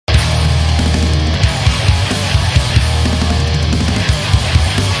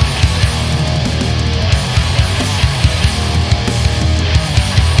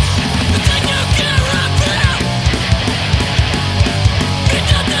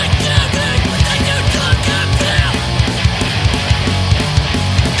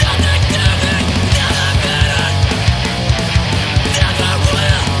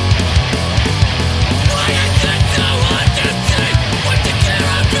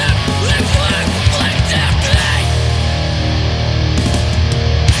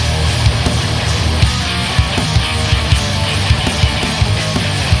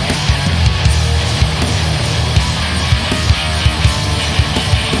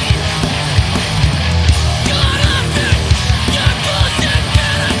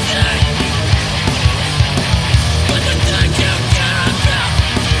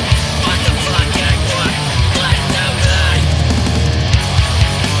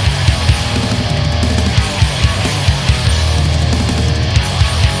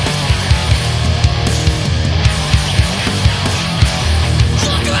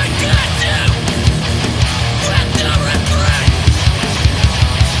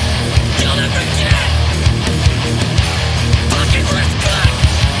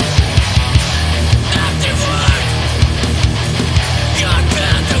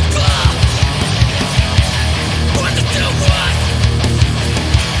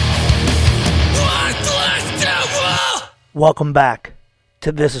Welcome back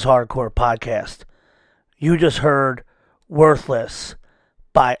to This Is Hardcore podcast. You just heard Worthless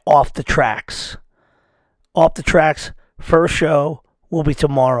by Off the Tracks. Off the Tracks' first show will be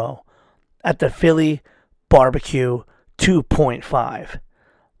tomorrow at the Philly Barbecue 2.5.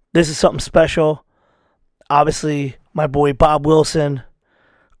 This is something special. Obviously, my boy Bob Wilson,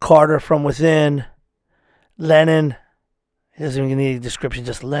 Carter from Within, Lennon. He doesn't even need a description,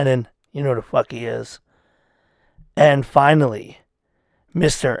 just Lennon. You know who the fuck he is. And finally,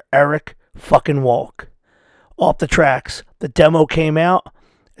 Mr. Eric fucking Walk. Off the Tracks. The demo came out.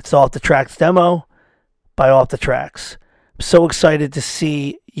 It's Off the Tracks demo by Off the Tracks. I'm so excited to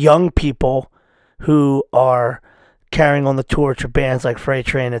see young people who are carrying on the torch of bands like Freight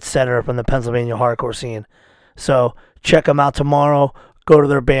Train, etc. from the Pennsylvania hardcore scene. So check them out tomorrow. Go to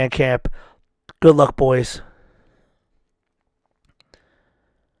their Bandcamp. Good luck, boys.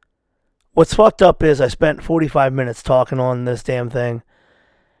 What's fucked up is I spent 45 minutes talking on this damn thing,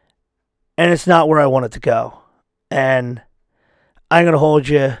 and it's not where I want it to go. And I'm going to hold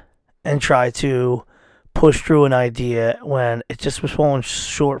you and try to push through an idea when it just was falling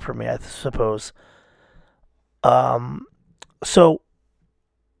short for me, I suppose. So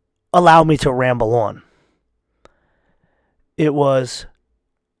allow me to ramble on. It was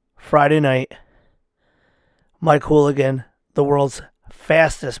Friday night. Mike Hooligan, the world's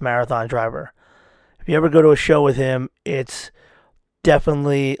fastest marathon driver. If you ever go to a show with him, it's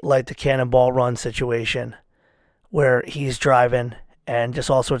definitely like the Cannonball Run situation where he's driving and just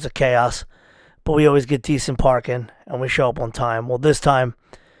all sorts of chaos, but we always get decent parking and we show up on time. Well, this time,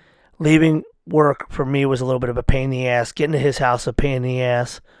 leaving work for me was a little bit of a pain in the ass. Getting to his house, a pain in the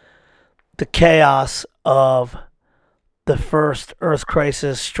ass. The chaos of the first Earth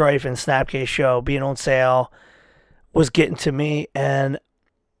Crisis, Strife, and Snapcase show being on sale was getting to me, and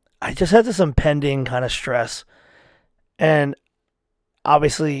I just had this impending kind of stress. And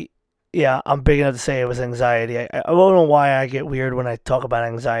obviously, yeah, I'm big enough to say it was anxiety. I don't know why I get weird when I talk about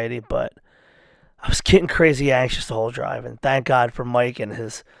anxiety, but I was getting crazy anxious the whole drive, and thank God for Mike and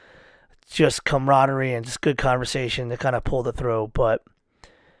his just camaraderie and just good conversation to kind of pull it through. But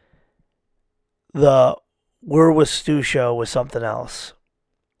the We're With Stu show was something else,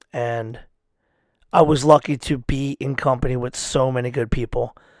 and I was lucky to be in company with so many good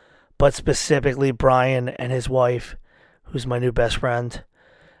people, but specifically Brian and his wife, who's my new best friend,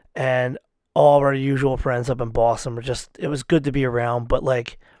 and all of our usual friends up in Boston. It was good to be around, but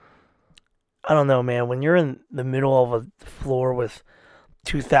like, I don't know, man, when you're in the middle of a floor with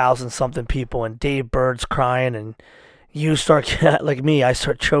 2,000 something people and Dave Bird's crying and you start, like me, I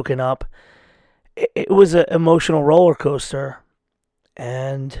start choking up. It was an emotional roller coaster,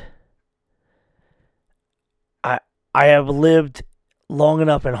 and I have lived long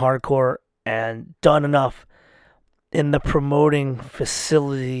enough in hardcore and done enough in the promoting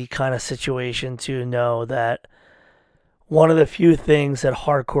facility kind of situation to know that one of the few things that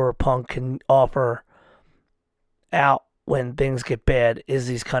hardcore punk can offer out when things get bad is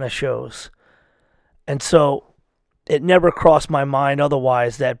these kind of shows. And so it never crossed my mind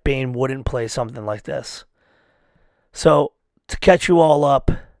otherwise that Bane wouldn't play something like this. So to catch you all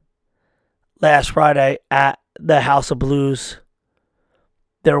up, last Friday at the House of Blues,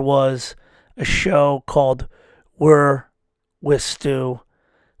 there was a show called We're With Stu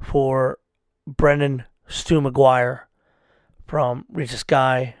for Brendan Stu McGuire from Regis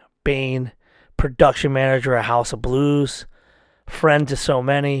Guy, Bane, production manager at House of Blues, friend to so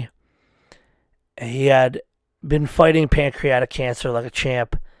many. He had been fighting pancreatic cancer like a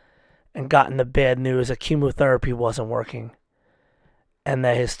champ and gotten the bad news that chemotherapy wasn't working and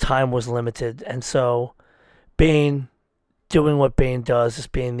that his time was limited. And so Bane, doing what Bane does, is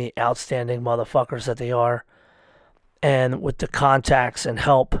being the outstanding motherfuckers that they are. And with the contacts and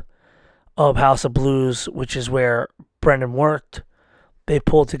help of House of Blues, which is where Brendan worked, they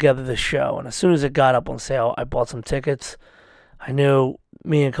pulled together the show. And as soon as it got up on sale, I bought some tickets. I knew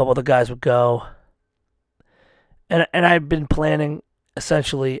me and a couple of the guys would go. And I've been planning,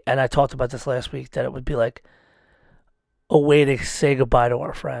 essentially, and I talked about this last week, that it would be like a way to say goodbye to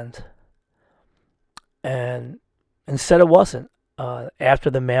our friend. And instead it wasn't. After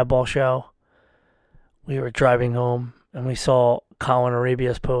the Madball show, we were driving home and we saw Colin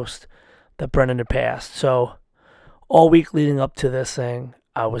Arabia's post that Brendan had passed. So all week leading up to this thing,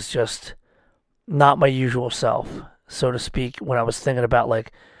 I was just not my usual self, so to speak, when I was thinking about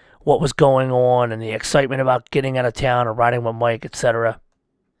like what was going on and the excitement about getting out of town or riding with Mike, etc.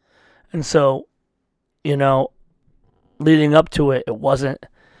 And so, leading up to it, it wasn't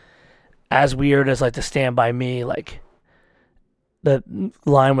as weird as like the Stand By Me. Like, the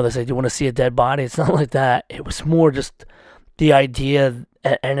line where they say, "Do you want to see a dead body?" It's not like that. It was more just the idea,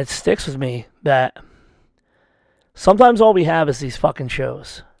 and it sticks with me, that sometimes all we have is these fucking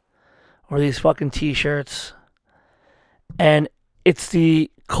shows or these fucking t-shirts, and it's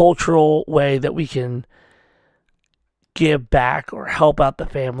the cultural way that we can give back or help out the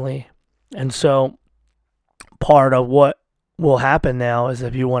family. And so part of what will happen now is,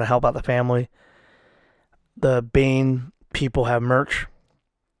 if you want to help out the family, the Bane people have merch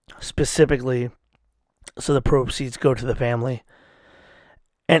specifically so the proceeds go to the family.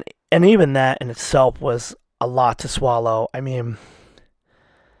 And even that in itself was a lot to swallow. I mean,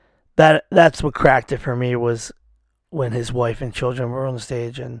 that's what cracked it for me, was when his wife and children were on the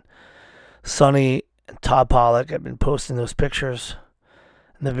stage, and Sonny and Todd Pollock had been posting those pictures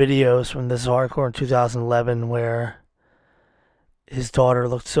and the videos from This Is Hardcore in 2011, where his daughter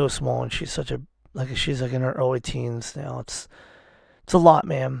looked so small, and she's like in her early teens now. It's a lot,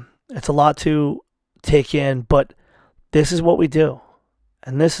 man. It's a lot to take in, but this is what we do.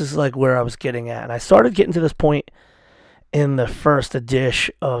 And this is like where I was getting at. And I started getting to this point in the first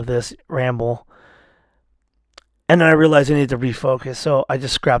edition of this ramble, and then I realized I needed to refocus, so I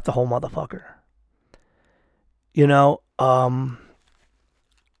just scrapped the whole motherfucker. You know, I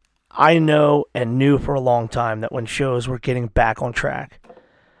know and knew for a long time that when shows were getting back on track,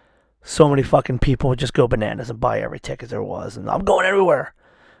 so many fucking people would just go bananas and buy every ticket there was. And I'm going everywhere.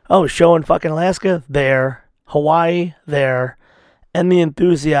 Oh, show in fucking Alaska? There. Hawaii? There. And the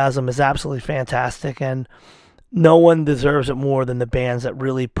enthusiasm is absolutely fantastic. And no one deserves it more than the bands that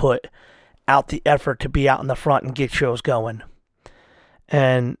really put out the effort to be out in the front and get shows going.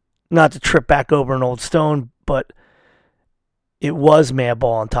 And not to trip back over an old stone, but it was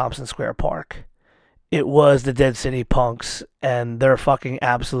Madball in Thompson Square Park. It was the Dead City Punks and their fucking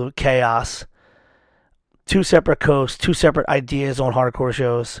absolute chaos. Two separate coasts, two separate ideas on hardcore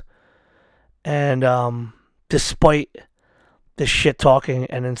shows. And despite the shit talking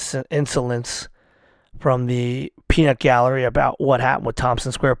and insolence from the peanut gallery about what happened with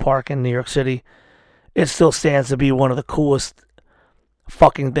Thompson Square Park in New York City, it still stands to be one of the coolest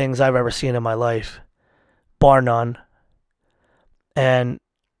fucking things I've ever seen in my life, bar none. And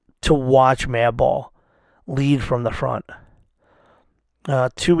to watch Madball lead from the front.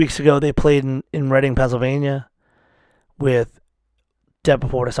 2 weeks ago, they played in Reading, Pennsylvania, with Death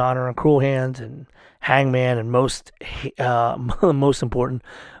Before Dishonor and Cruel Hands and Hangman, and most important,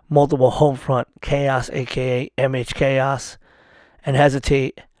 multiple home front Chaos, aka MH Chaos, and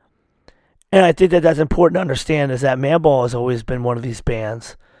Hesitate. And I think that that's important to understand, is that Madball has always been one of these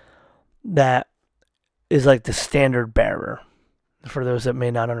bands that is like the standard bearer. For those that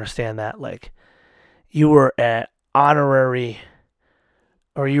may not understand that, like, you were an honorary,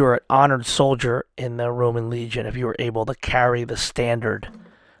 or you were an honored soldier in the Roman Legion if you were able to carry the standard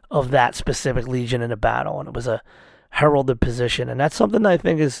of that specific legion in a battle. And it was a heralded position. And that's something that I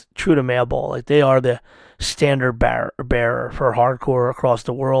think is true to Madball. Like, they are the standard bearer for hardcore across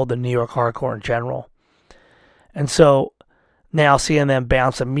the world and New York hardcore in general. And so now seeing them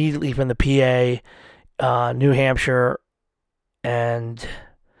bounce immediately from the PA, New Hampshire, and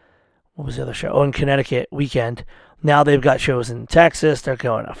what was the other show? Oh, in Connecticut weekend. Now they've got shows in Texas. They're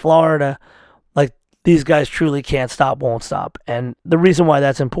going to Florida. Like, these guys truly can't stop, won't stop. And the reason why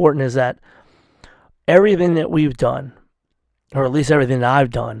that's important is that everything that we've done, or at least everything that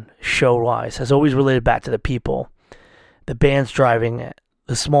I've done show-wise, has always related back to the people. The band's driving it.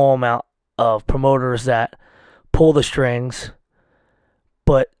 The small amount of promoters that pull the strings.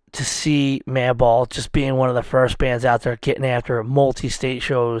 But to see Madball just being one of the first bands out there getting after multi-state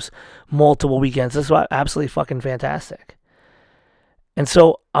shows, multiple weekends, this is absolutely fucking fantastic. And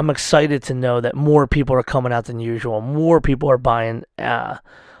so I'm excited to know that more people are coming out than usual. More people are buying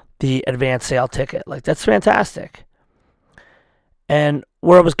the advance sale ticket. Like, that's fantastic. And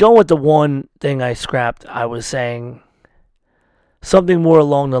where I was going with the one thing I scrapped, I was saying something more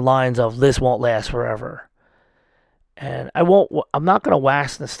along the lines of, this won't last forever. And I'm not going to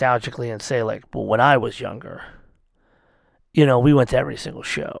wax nostalgically and say, like, well, when I was younger, you know, we went to every single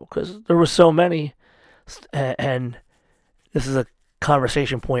show, because there were so many. And this is a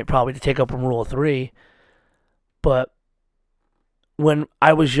conversation point probably to take up from Rule of 3. But when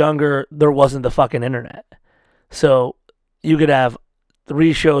I was younger, there wasn't the fucking internet. So you could have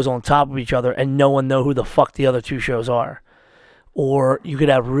 3 shows on top of each other and no one know who the fuck the other 2 shows are. Or you could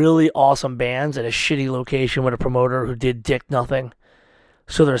have really awesome bands at a shitty location with a promoter who did dick nothing.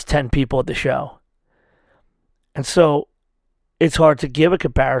 So there's 10 people at the show. And so it's hard to give a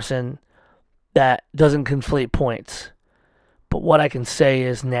comparison that doesn't conflate points. But what I can say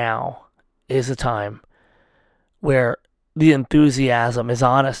is, now is a time where the enthusiasm is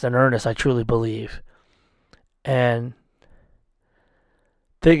honest and earnest, I truly believe. And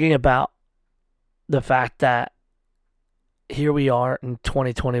thinking about the fact that here we are in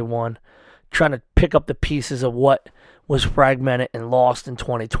 2021 trying to pick up the pieces of what was fragmented and lost in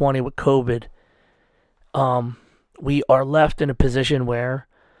 2020 with COVID, we are left in a position where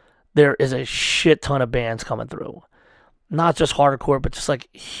there is a shit ton of bands coming through. Not just hardcore, but just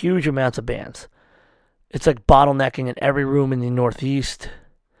like huge amounts of bands. It's like bottlenecking in every room in the Northeast.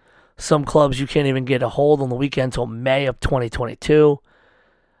 Some clubs you can't even get a hold on the weekend until May of 2022.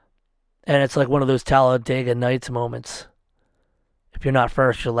 And it's like one of those Talladega Nights moments. If you're not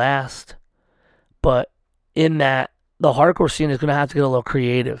first, you're last. But in that, the hardcore scene is going to have to get a little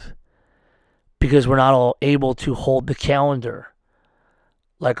creative. Because we're not all able to hold the calendar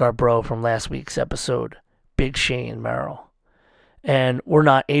like our bro from last week's episode, Big Shane Merrill. And we're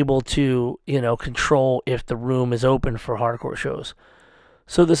not able to, control if the room is open for hardcore shows.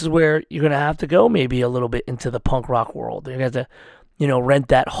 So this is where you're going to have to go maybe a little bit into the punk rock world. You're going to have to, rent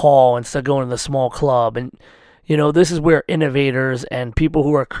that hall instead of going to the small club. And, this is where innovators and people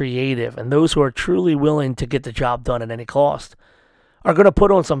who are creative and those who are truly willing to get the job done at any cost are going to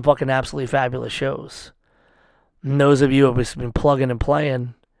put on some fucking absolutely fabulous shows. And those of you who have been plugging and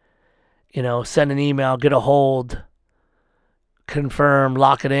playing, send an email, get a hold, confirm,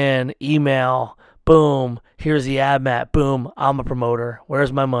 lock it in, email, boom, here's the ad mat, boom, I'm a promoter,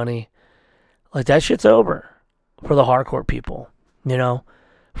 where's my money? Like, that shit's over for the hardcore people,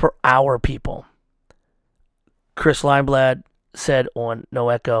 for our people. Chris Lineblad said on No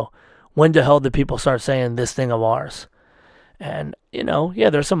Echo, when the hell did people start saying this thing of ours? And,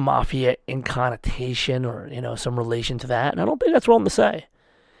 there's some mafia in connotation or, some relation to that, and I don't think that's wrong to say.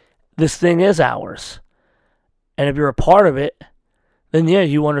 This thing is ours. And if you're a part of it, then yeah,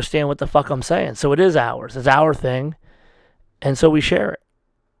 you understand what the fuck I'm saying. So it is ours. It's our thing. And so we share it.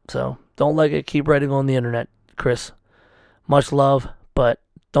 So don't let it keep writing on the internet, Chris. Much love, but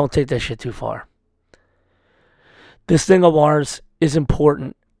don't take that shit too far. This thing of ours is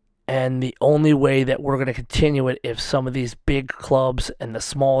important. And the only way that we're going to continue it if some of these big clubs and the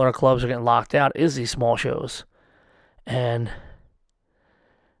smaller clubs are getting locked out is these small shows. And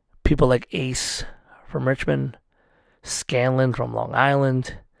people like Ace from Richmond, Scanlon from Long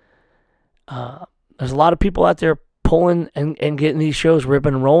Island. There's a lot of people out there pulling and getting these shows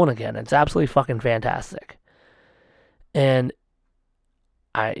ripping and rolling again. It's absolutely fucking fantastic. And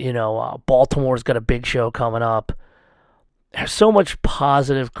Baltimore's got a big show coming up. There's so much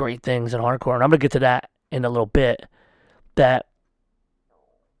positive, great things in hardcore, and I'm going to get to that in a little bit, that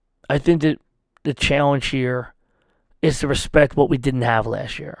I think that the challenge here is to respect what we didn't have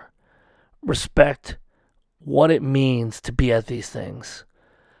last year. Respect what it means to be at these things.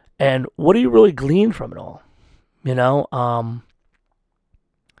 And what do you really glean from it all?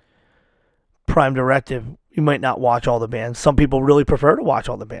 Prime Directive, you might not watch all the bands. Some people really prefer to watch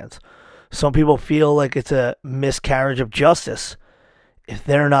all the bands. Some people feel like it's a miscarriage of justice if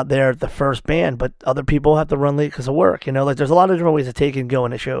they're not there at the first band, but other people have to run late because of work. There's a lot of different ways to take and go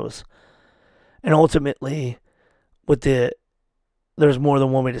into shows. And ultimately, there's more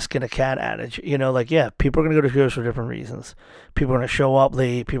than one way to skin a cat adage. People are going to go to shows for different reasons. People are going to show up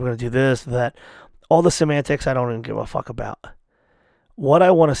late. People are going to do this, that. All the semantics I don't even give a fuck about. What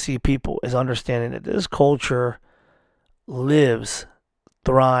I want to see people is understanding that this culture lives,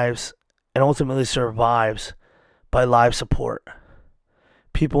 thrives, and ultimately survives by live support.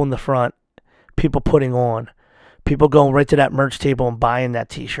 People in the front, people putting on, people going right to that merch table and buying that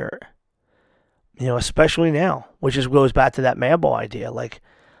t-shirt. Especially now, which goes back to that Madball idea.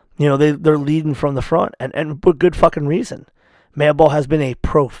 They're leading from the front, and for good fucking reason. Madball has been a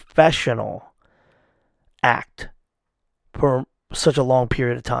professional act for such a long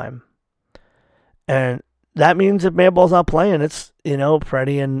period of time. And that means if Madball's not playing, it's,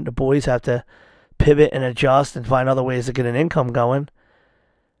 Freddie and the boys have to pivot and adjust and find other ways to get an income going.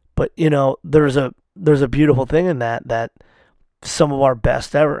 But, there's a beautiful thing in that some of our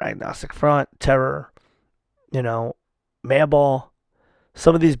best ever, Agnostic Front, Terror, Madball,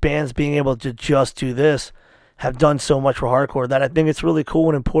 some of these bands being able to just do this have done so much for hardcore that I think it's really cool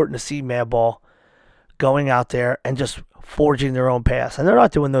and important to see Madball going out there and just forging their own paths. And they're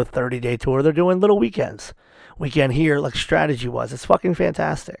not doing the 30-day tour. They're doing little weekends. Weekend here, like Strategy was. It's fucking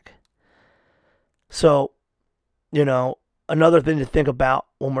fantastic. So, another thing to think about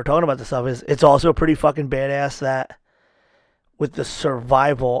when we're talking about this stuff is it's also pretty fucking badass that with the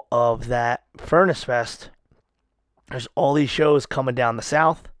survival of that Furnace Fest, there's all these shows coming down the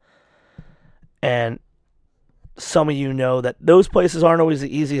south. And some of you know that those places aren't always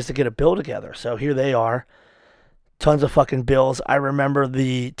the easiest to get a bill together. So here they are, tons of fucking bills. I remember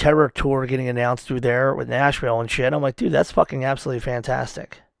the Terror Tour getting announced through there with Nashville and shit. I'm like, dude, that's fucking absolutely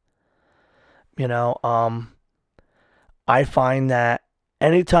fantastic. You know, I find that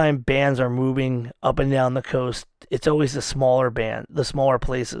anytime bands are moving up and down the coast, it's always the smaller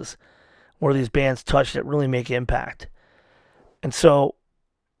places where these bands touch that really make impact. And so,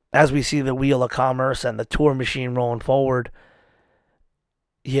 as we see the wheel of commerce and the tour machine rolling forward,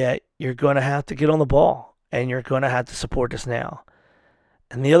 yeah, you're going to have to get on the ball and you're going to have to support this now.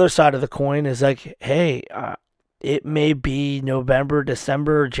 And the other side of the coin is like, hey, it may be November,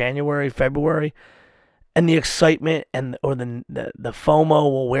 December, January, February, and the excitement or the FOMO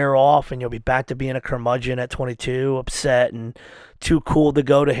will wear off, and you'll be back to being a curmudgeon at 22, upset and too cool to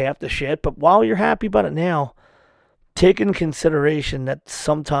go to half the shit. But while you're happy about it now, take in consideration that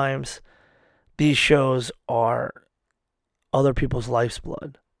sometimes these shows are other people's life's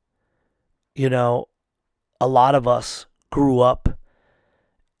blood. You know, a lot of us grew up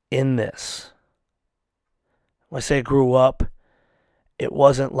in this. When I say grew up, it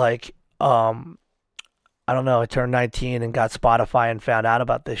wasn't like, I don't know, I turned 19 and got Spotify and found out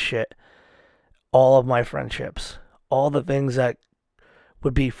about this shit. All of my friendships, all the things that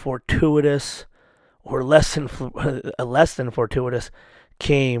would be fortuitous or less than fortuitous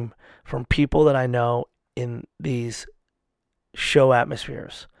came from people that I know in these show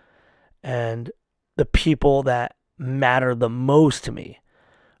atmospheres. And the people that matter the most to me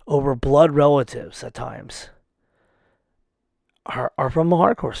over blood relatives at times are from the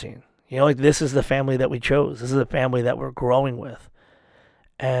hardcore scene. You know, like, this is the family that we chose. This is the family that we're growing with.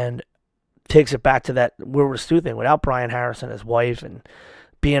 And takes it back to that Wilbur Stu thing. Without Brian Harrison, his wife, and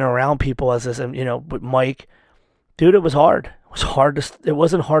being around people as this, and, you know, with Mike, dude, it was hard. It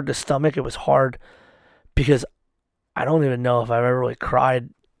wasn't hard to stomach. It was hard because I don't even know if I've ever really cried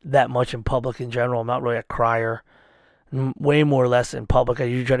that much in public in general. I'm not really a crier. Way more or less in public. I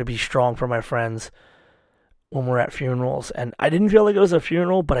usually try to be strong for my friends when we're at funerals. And I didn't feel like it was a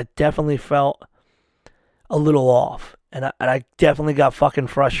funeral, but I definitely felt a little off. And I definitely got fucking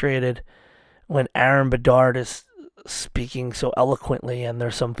frustrated when Aaron Bedard is speaking so eloquently and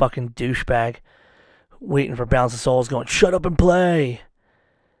there's some fucking douchebag waiting for Bounce of Souls going, shut up and play.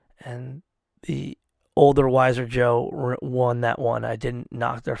 And the older, wiser Joe won that one. I didn't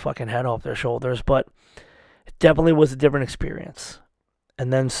knock their fucking head off their shoulders, but it definitely was a different experience.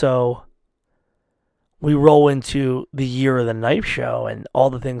 And then so we roll into the Year of the Knife show and all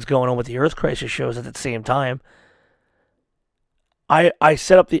the things going on with the Earth Crisis shows at the same time. I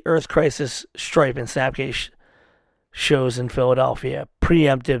set up the Earth Crisis, Stripe, and Snapcase shows in Philadelphia,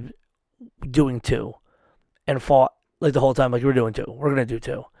 preemptive doing 2, and fought like the whole time like we're doing 2. We're going to do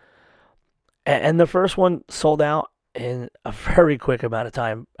 2. And the first one sold out in a very quick amount of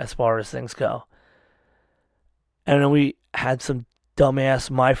time as far as things go. And then we had some dumbass,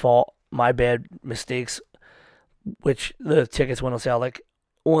 my fault, my bad mistakes, which the tickets went on sale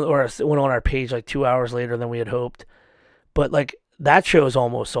went on our page like 2 hours later than we had hoped. But like that show is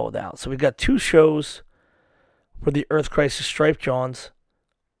almost sold out. So we got 2 shows for the Earth Crisis Stripe Johns.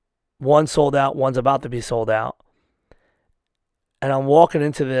 One sold out, one's about to be sold out. And I'm walking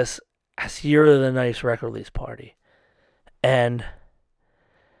into this as Year of the Knife's record release party. And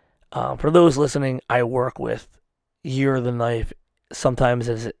for those listening, I work with Year of the Knife sometimes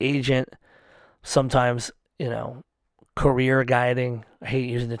as an agent, sometimes, you know, career guiding. I hate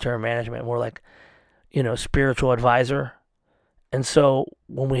using the term management, more like, you know, spiritual advisor. And so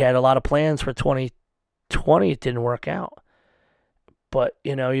when we had a lot of plans for 2020, it didn't work out. But,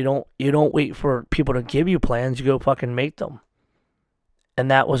 you know, you don't wait for people to give you plans, you go fucking make them.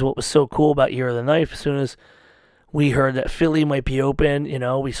 And that was what was so cool about Year of the Knife. As soon as we heard that Philly might be open, you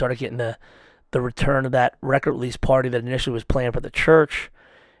know, we started getting the return of that record release party that initially was planned for the church.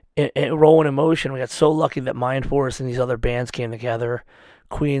 It rolling in motion. We got so lucky that Mind Force and these other bands came together,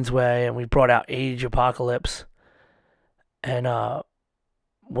 Queensway, and we brought out Age Apocalypse. And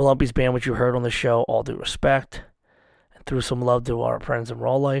Willumpy's band, which you heard on the show, All Due Respect, and threw some love to our friends in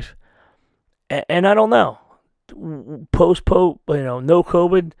Raw Life. And I don't know, post-Pope, you know, no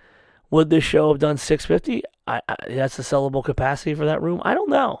COVID, would this show have done 650? That's the sellable capacity for that room. I don't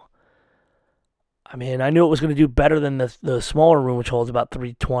know. I mean, I knew it was going to do better than the smaller room, which holds about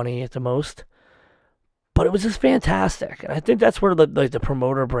 320 at the most. But it was just fantastic. And I think that's where the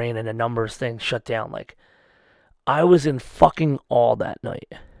promoter brain and the numbers thing shut down. Like, I was in fucking awe that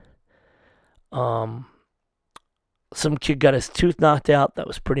night. Some kid got his tooth knocked out. That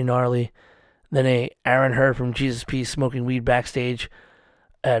was pretty gnarly. Then Aaron heard from Jesus Peace smoking weed backstage.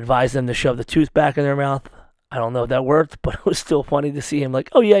 Advised them to shove the tooth back in their mouth. I don't know if that worked, but it was still funny to see him like,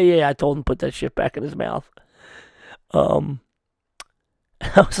 oh, yeah, I told him to put that shit back in his mouth. That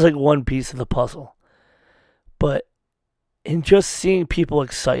was like one piece of the puzzle. But in just seeing people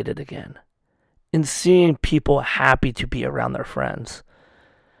excited again, in seeing people happy to be around their friends,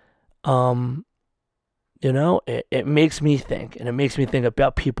 it makes me think, and it makes me think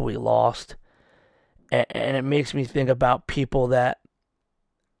about people we lost, and it makes me think about people that,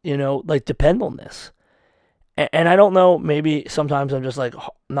 like depend on this. And I don't know, maybe sometimes I'm just like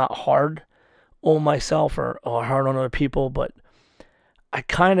not hard on myself or hard on other people, but I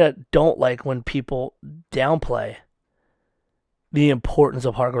kind of don't like when people downplay the importance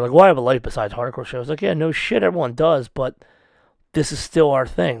of hardcore. Like, well, I have a life besides hardcore shows. Like, yeah, no shit, everyone does, but this is still our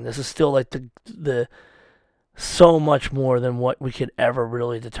thing. This is still like the so much more than what we could ever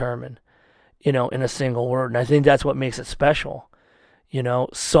really determine, in a single word. And I think that's what makes it special.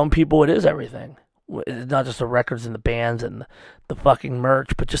 Some people it is everything. It's not just the records and the bands and the fucking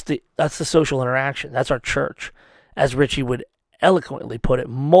merch, but just that's the social interaction. That's our church, as Richie would eloquently put it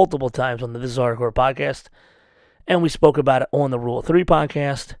multiple times on the This Is Hardcore podcast, and we spoke about it on the Rule of 3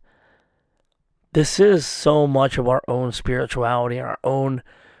 podcast. This is so much of our own spirituality, our own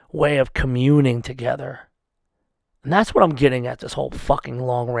way of communing together. And that's what I'm getting at this whole fucking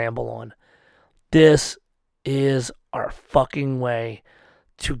long ramble on. This is our fucking way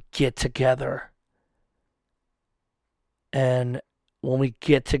to get together. And when we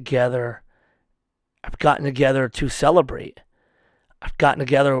get together, I've gotten together to celebrate. I've gotten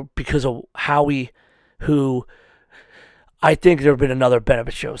together because of who I think there have been another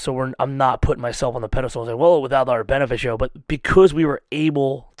benefit show. So I'm not putting myself on the pedestal and saying, well, without our benefit show, but because we were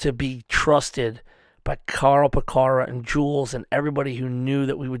able to be trusted by Carl Picara and Jules and everybody who knew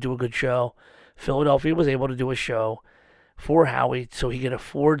that we would do a good show, Philadelphia was able to do a show for Howie so he could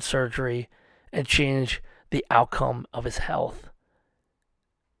afford surgery and change the outcome of his health.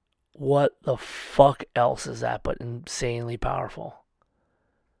 What the fuck else is that but insanely powerful?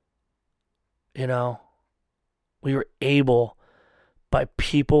 We were able, by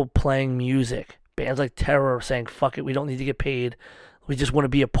people playing music, bands like Terror saying, fuck it, we don't need to get paid. We just want to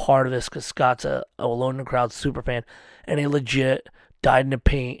be a part of this because Scott's a Alone in the Crowd super fan. And he legit died in the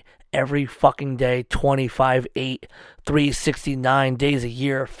paint every fucking day, 25, 8, 369 days a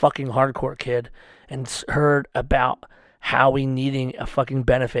year, fucking hardcore kid, and heard about Howie needing a fucking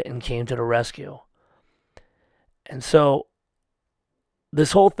benefit and came to the rescue. And so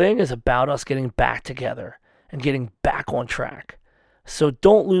this whole thing is about us getting back together and getting back on track. So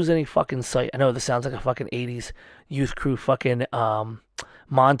don't lose any fucking sight. I know this sounds like a fucking 80s youth crew fucking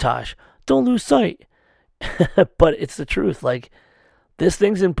montage. Don't lose sight. But it's the truth. Like, this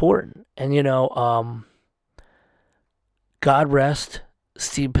thing's important. And, God rest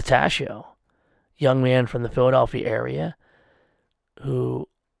Steve Patashio, young man from the Philadelphia area who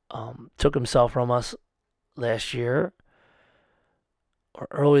took himself from us last year or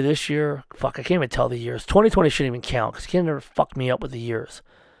early this year. Fuck, I can't even tell the years. 2020 shouldn't even count because he can never fuck me up with the years.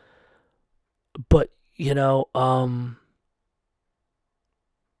 But,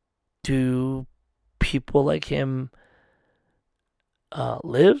 do people like him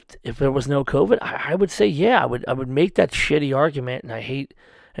lived if there was no COVID? I would say, yeah, I would make that shitty argument, and I hate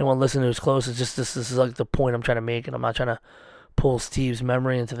anyone listening who's close. It's just this is like the point I'm trying to make, and I'm not trying to pull Steve's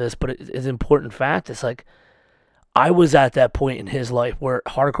memory into this, but it's an important fact. It's like, I was at that point in his life where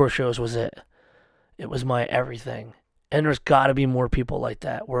hardcore shows was it. It was my everything. And there's got to be more people like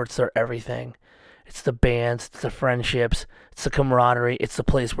that where it's their everything. It's the bands, it's the friendships, it's the camaraderie, it's the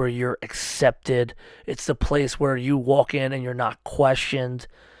place where you're accepted. It's the place where you walk in and you're not questioned.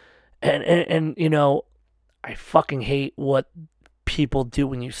 And I fucking hate what people do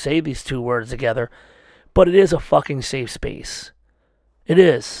when you say these two words together, but it is a fucking safe space. It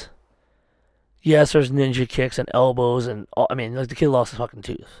is. Yes, there's ninja kicks and elbows and all, like the kid lost his fucking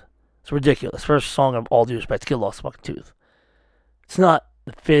tooth. It's ridiculous. First song of all due respect, the kid lost his fucking tooth. It's not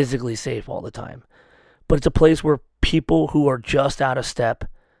physically safe all the time, but it's a place where people who are just out of step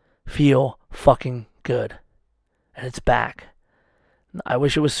feel fucking good. And it's back. I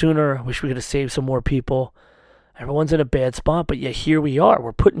wish it was sooner. I wish we could have saved some more people. Everyone's in a bad spot, but yet here we are.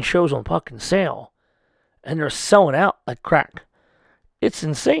 We're putting shows on fucking sale. And they're selling out like crack. It's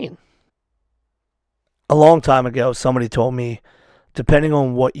insane. A long time ago, somebody told me, depending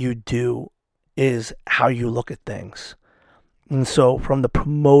on what you do is how you look at things. And so from the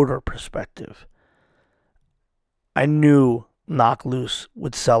promoter perspective, I knew Knock Loose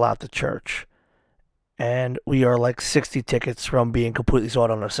would sell out the church. And we are like 60 tickets from being completely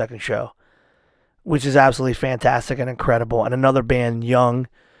sold on our second show, which is absolutely fantastic and incredible. And another band, Young,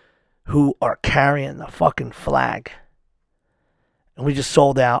 who are carrying the fucking flag. And we just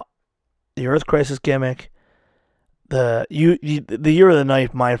sold out the Earth Crisis gimmick, the Year of the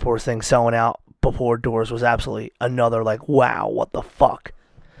Knife Mind Force thing selling out before doors was absolutely another like, wow, what the fuck.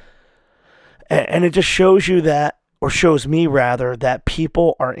 And it just shows you that, or shows me rather, that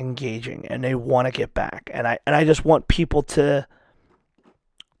people are engaging and they want to get back. And I just want people to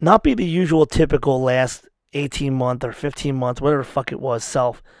not be the usual typical last 18 month or 15 months, whatever the fuck it was,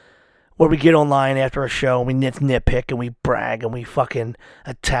 self, where we get online after a show and we nitpick and we brag and we fucking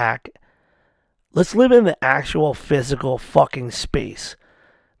attack. Let's live in the actual physical fucking space.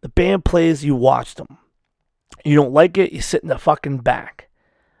 The band plays, you watch them. You don't like it, you sit in the fucking back.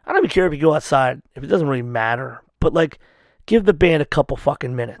 I don't even care if you go outside, if it doesn't really matter. But like, give the band a couple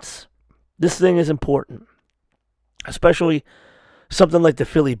fucking minutes. This thing is important. Especially something like the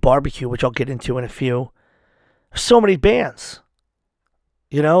Philly Barbecue, which I'll get into in a few. There's so many bands.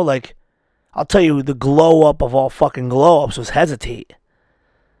 You know, like, I'll tell you, the glow up of all fucking glow ups was Hesitate.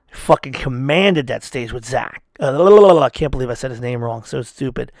 Fucking commanded that stage with Zach. I can't believe I said his name wrong. So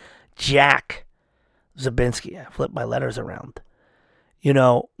stupid. Jack Zabinski. I flipped my letters around. You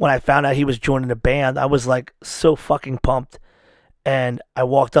know, when I found out he was joining the band, I was like so fucking pumped. And I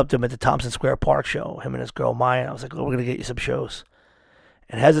walked up to him at the Thompson Square Park show, him and his girl Maya. I was like, oh, we're going to get you some shows.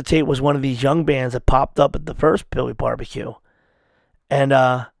 And Hesitate was one of these young bands that popped up at the first Philly Barbecue. And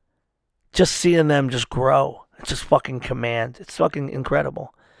just seeing them just grow, it's just fucking command. It's fucking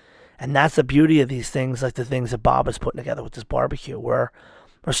incredible. And that's the beauty of these things, like the things that Bob is putting together with this barbecue, where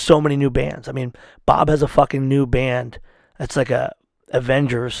there's so many new bands. I mean, Bob has a fucking new band that's like a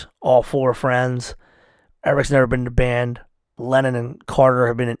Avengers, all four friends. Eric's never been in a band. Lennon and Carter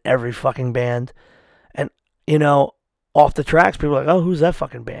have been in every fucking band. And, you know, off the tracks, people are like, oh, who's that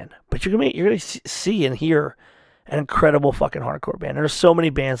fucking band? But you're going to see and hear an incredible fucking hardcore band. There's so many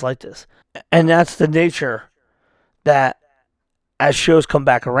bands like this. And that's the nature that as shows come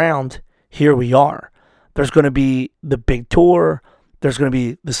back around, here we are. There's going to be the big tour. There's going to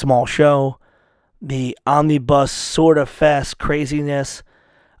be the small show. The omnibus sort of fest craziness.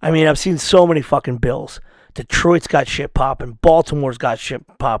 I mean, I've seen so many fucking bills. Detroit's got shit popping. Baltimore's got shit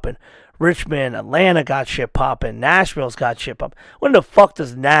popping. Richmond, Atlanta got shit popping. Nashville's got shit popping. When the fuck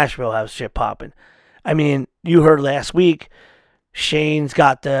does Nashville have shit popping? I mean, you heard last week, Shane's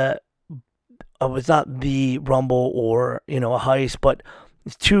got it's not the Rumble or, you know, a heist, but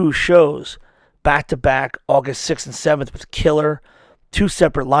two shows back to back, August 6th and 7th with Killer. Two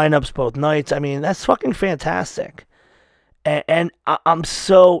separate lineups both nights. I mean, that's fucking fantastic. And I'm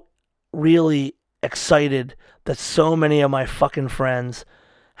so really excited that so many of my fucking friends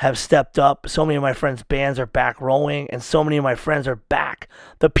have stepped up. So many of my friends' bands are back rolling, and so many of my friends are back.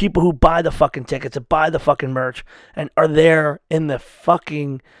 The people who buy the fucking tickets and buy the fucking merch and are there in the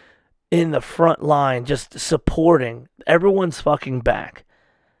front line just supporting. Everyone's fucking back.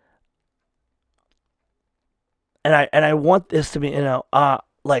 And I want this to be, you know,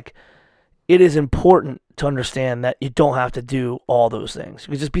 like, it is important to understand that you don't have to do all those things.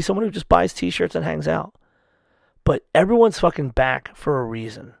 You can just be someone who just buys t-shirts and hangs out. But everyone's fucking back for a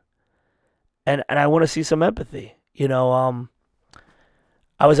reason. And I want to see some empathy. You know,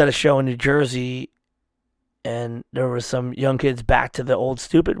 I was at a show in New Jersey, and there were some young kids back to the old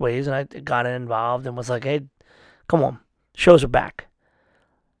stupid ways, and I got involved and was like, hey, come on, shows are back.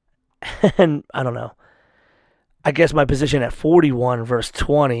 And I don't know. I guess my position at 41 versus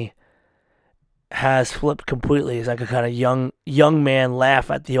 20 has flipped completely. It's like a kind of young man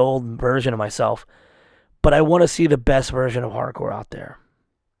laugh at the old version of myself. But I want to see the best version of hardcore out there.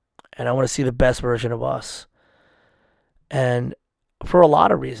 And I want to see the best version of us. And for a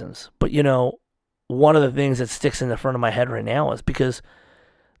lot of reasons. But, you know, one of the things that sticks in the front of my head right now is because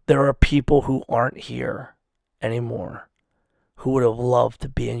there are people who aren't here anymore who would have loved to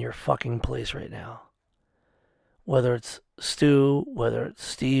be in your fucking place right now. Whether it's Stu, whether it's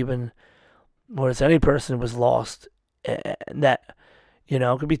Steven, whether it's any person who was lost, that, you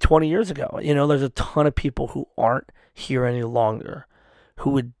know, it could be 20 years ago. You know, there's a ton of people who aren't here any longer who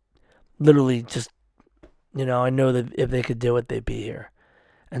would literally just, you know, I know that if they could do it, they'd be here.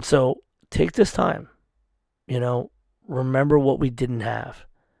 And so take this time, you know, remember what we didn't have.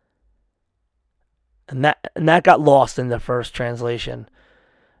 And that got lost in the first translation.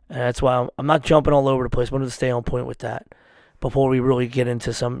 And that's why I'm not jumping all over the place. I wanted to stay on point with that before we really get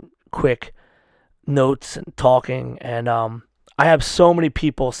into some quick notes and talking. And I have so many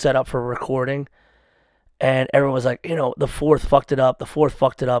people set up for recording, and everyone was like, you know, the fourth fucked it up.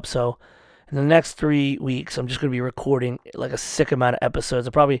 So in the next 3 weeks, I'm just going to be recording like a sick amount of episodes.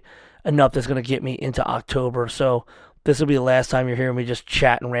 Probably enough that's going to get me into October. So this will be the last time you're hearing me just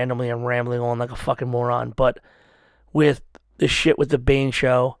chatting randomly and rambling on like a fucking moron. But with the shit with the Bane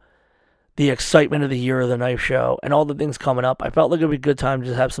show, the excitement of the Year of the Knife show and all the things coming up, I felt like it would be a good time to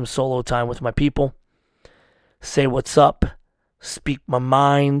just have some solo time with my people, say what's up, speak my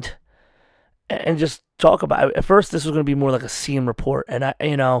mind, and just talk about it. At first, this was going to be more like a scene report, and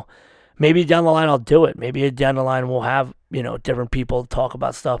maybe down the line I'll do it. Maybe down the line we'll have, different people talk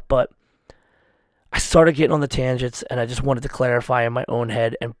about stuff, but I started getting on the tangents, and I just wanted to clarify in my own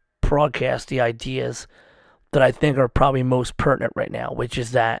head and broadcast the ideas that I think are probably most pertinent right now, which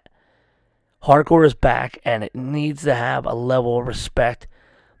is that hardcore is back, and it needs to have a level of respect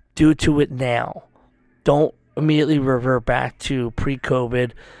due to it now. Don't immediately revert back to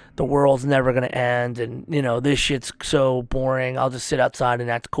pre-COVID. The world's never going to end, and, this shit's so boring. I'll just sit outside and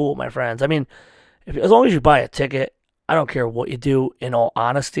act cool with my friends. I mean, as long as you buy a ticket, I don't care what you do, in all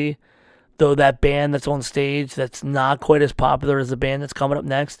honesty. Though that band that's on stage that's not quite as popular as the band that's coming up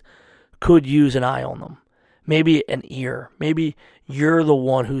next could use an eye on them. Maybe an ear. Maybe you're the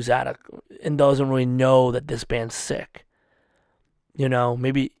one who's and doesn't really know that this band's sick.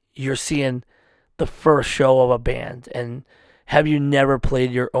 Maybe you're seeing the first show of a band, and have you never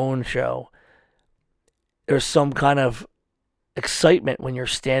played your own show? There's some kind of excitement when you're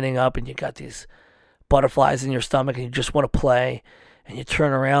standing up and you got these butterflies in your stomach and you just want to play, and you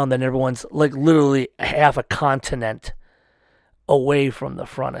turn around and everyone's like literally half a continent away from the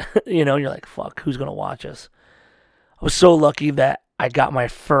front. You're like, fuck, who's going to watch us? I was so lucky that I got my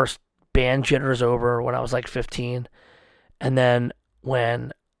first band jitters over when I was like 15. And then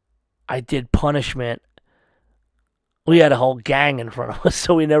when I did Punishment, we had a whole gang in front of us,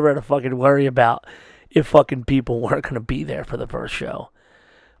 so we never had to fucking worry about if fucking people weren't going to be there for the first show.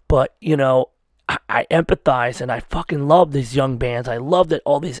 But, I empathize, and I fucking love these young bands. I love that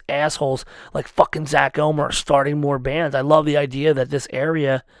all these assholes like fucking Zach Elmer are starting more bands. I love the idea that this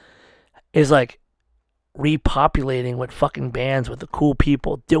area is like repopulating with fucking bands, with the cool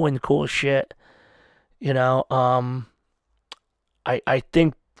people doing cool shit. I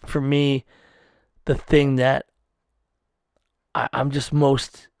think for me, the thing that I'm just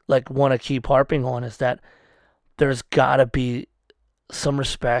most like want to keep harping on is that there's gotta be some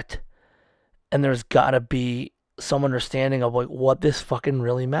respect, and there's gotta be some understanding of like what this fucking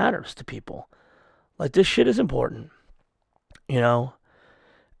really matters to people. Like, this shit is important,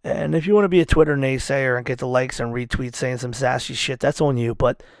 And if you want to be a Twitter naysayer and get the likes and retweets saying some sassy shit, that's on you.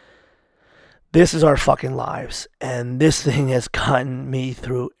 But this is our fucking lives, and this thing has gotten me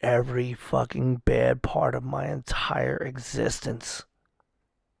through every fucking bad part of my entire existence.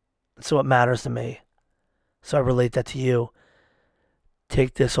 So it matters to me. So I relate that to you.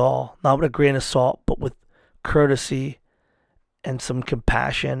 Take this all, not with a grain of salt, but with courtesy and some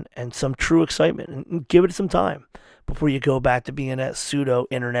compassion and some true excitement, and give it some time before you go back to being that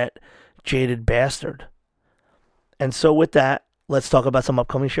pseudo-internet jaded bastard. And so with that, let's talk about some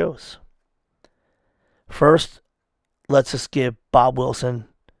upcoming shows. First, let's just give Bob Wilson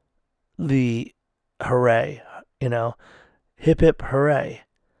the hooray, hip hip hooray.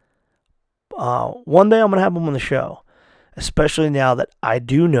 One day I'm going to have him on the show, especially now that I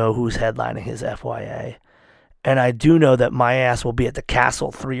do know who's headlining his FYA. And I do know that my ass will be at the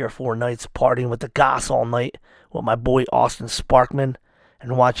Castle 3 or 4 nights partying with the Goss all night with my boy Austin Sparkman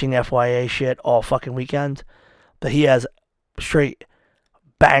and watching FYA shit all fucking weekend. That he has straight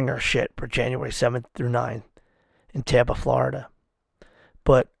banger shit for January 7th through 9th in Tampa, Florida.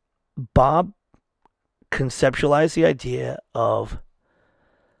 But Bob conceptualized the idea of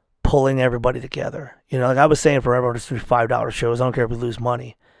pulling everybody together. Like I was saying forever, just do $5 shows. I don't care if we lose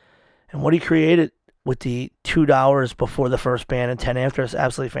money. And what he created with the $2 before the first band and 10 after is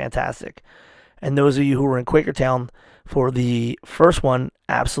absolutely fantastic. And those of you who were in Quakertown for the first one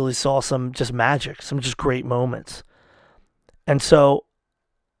absolutely saw some just magic, some just great moments. And so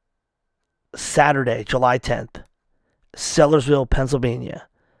Saturday, July 10th, Sellersville, Pennsylvania,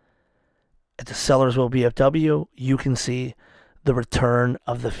 at the Sellersville BFW, you can see the return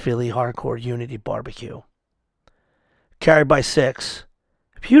of the Philly Hardcore Unity Barbecue. Carried by 6.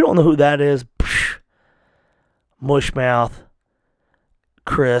 If you don't know who that is, Mushmouth,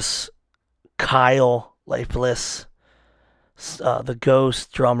 Chris, Kyle, Lifeless, the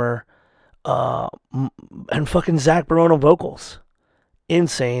Ghost drummer, and fucking Zach Barone vocals.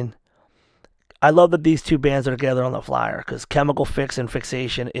 Insane. I love that these two bands are together on the flyer, because Chemical Fix and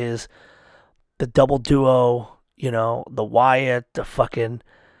Fixation is the double duo, the Wyatt, the fucking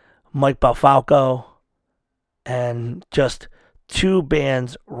Mike Balfalco, and just two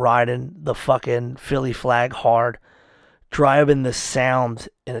bands riding the fucking Philly flag hard, driving the sound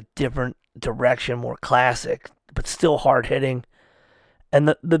in a different direction, more classic, but still hard hitting.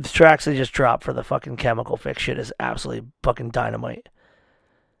 And the tracks they just dropped for the fucking Chemical Fix shit is absolutely fucking dynamite.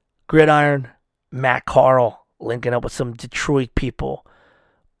 Gridiron, Matt Carl linking up with some Detroit people.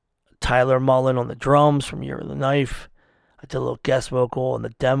 Tyler Mullen on the drums from Year of the Knife. I did a little guest vocal on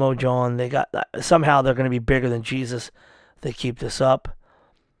the demo, John. They got somehow they're going to be bigger than Jesus if they keep this up.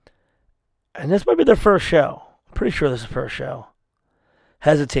 And this might be their first show. I'm pretty sure this is the first show.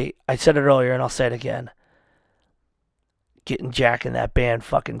 Hesitate. I said it earlier and I'll say it again. Getting Jack in that band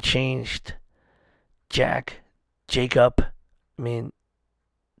fucking changed. Jacob. I mean,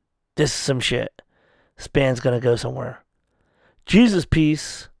 this is some shit. This band's going to go somewhere. Jesus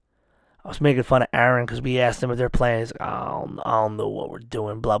Piece. I was making fun of Aaron because we asked him if they're playing. He's like, I don't know what we're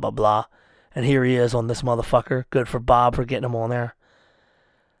doing, blah, blah, blah. And here he is on this motherfucker. Good for Bob for getting him on there.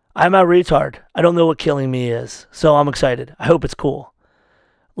 I'm a retard. I don't know what Killing Me is, so I'm excited. I hope it's cool.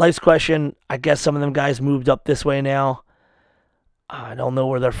 Life's Question, I guess some of them guys moved up this way now. I don't know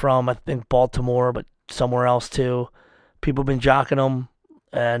where they're from. I think Baltimore, but somewhere else too. People have been jocking them,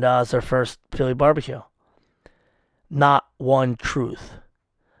 and it's their first Philly barbecue. Not One Truth.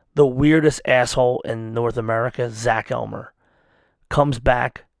 The weirdest asshole in North America, Zach Elmer, comes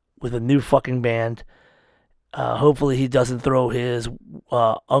back with a new fucking band. Hopefully he doesn't throw his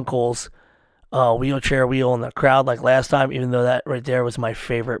uncle's wheelchair wheel in the crowd like last time, even though that right there was my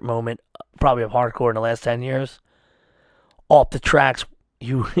favorite moment, probably of hardcore in the last 10 years. Off the Tracks,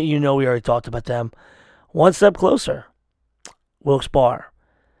 you know we already talked about them. One Step Closer, Wilkes Barre.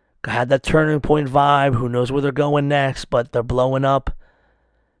 Had that Turning Point vibe, who knows where they're going next, but they're blowing up.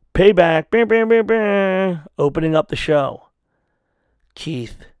 Payback, bam, bam, bam, bam, opening up the show.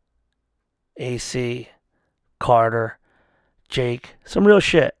 Keith, AC, Carter, Jake, some real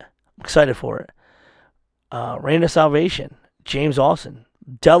shit. I'm excited for it. Reign of Salvation, James Austin,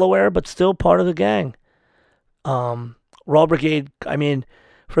 Delaware, but still part of the gang. Raw Brigade, I mean,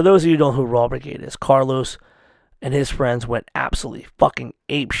 for those of you who don't know who Raw Brigade is, Carlos and his friends went absolutely fucking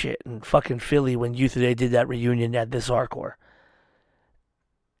apeshit in fucking Philly when Youth Today did that reunion at This Hardcore.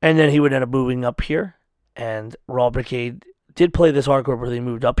 And then he would end up moving up here, and Raw Brigade did play This Hardcore where they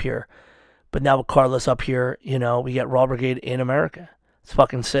moved up here. But now with Carlos up here, you know, we get Raw Brigade in America. It's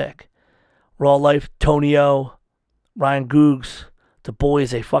fucking sick. Raw Life, Tony O, Ryan Googs, the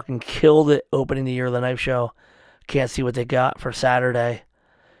boys, they fucking killed it opening the Year of the Knife show. Can't see what they got for Saturday.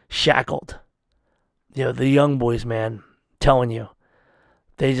 Shackled. You know, the young boys, man, I'm telling you,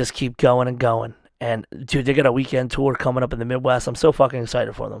 they just keep going and going. And, dude, they got a weekend tour coming up in the Midwest. I'm so fucking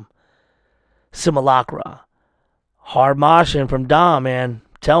excited for them. Simulacra. Hard moshing from Dom, man.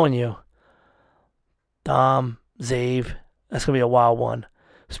 I'm telling you. Dom, Zave. That's going to be a wild one.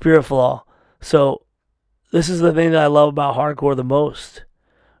 Spirit Flaw. So, this is the thing that I love about hardcore the most.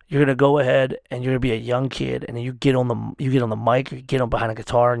 You're going to go ahead and you're going to be a young kid, and you get on the mic, or you get on behind a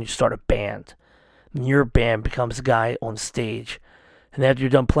guitar, and you start a band. And your band becomes a guy on stage. And after you're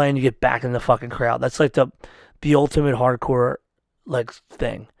done playing, you get back in the fucking crowd. That's like the ultimate hardcore like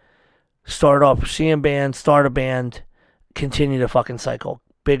thing. Start off seeing bands, start a band, continue the fucking cycle.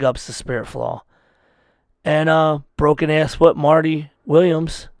 Big ups to Spirit Flaw. And Broken Ass Foot, Marty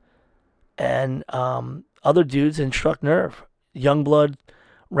Williams, and other dudes in Struck Nerve. Youngblood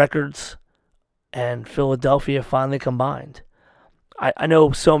Records and Philadelphia finally combined. I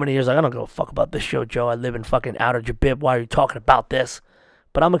know so many years, like, I don't give a fuck about this show, Joe. I live in fucking Outer Jabib. Why are you talking about this?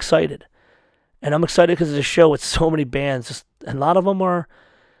 But I'm excited. And I'm excited because it's a show with so many bands. And a lot of them are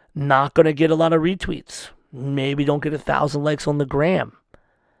not going to get a lot of retweets. Maybe don't get 1,000 likes on the gram.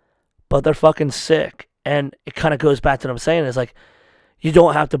 But they're fucking sick. And it kind of goes back to what I'm saying. It's like, you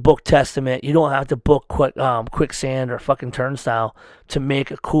don't have to book Testament. You don't have to book Quicksand or fucking Turnstile to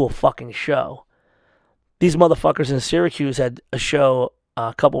make a cool fucking show. These motherfuckers in Syracuse had a show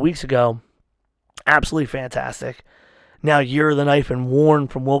a couple weeks ago. Absolutely fantastic. Now Year of the Knife and Warren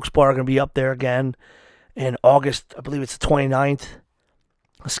from Wilkes-Barre are going to be up there again in August. I believe it's the 29th.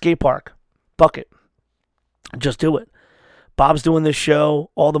 A skate park. Bucket. Just do it. Bob's doing this show.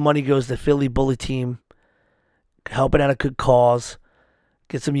 All the money goes to the Philly Bully team. Helping out a good cause.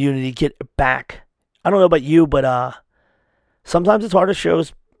 Get some unity. Get it back. I don't know about you, but sometimes it's hard to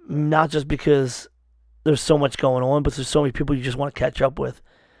shows, not just because there's so much going on, but there's so many people you just want to catch up with,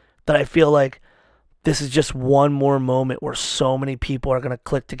 that I feel like this is just one more moment where so many people are going to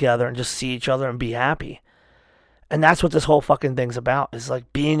click together and just see each other and be happy. And that's what this whole fucking thing's about, is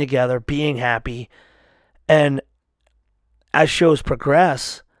like being together, being happy. And as shows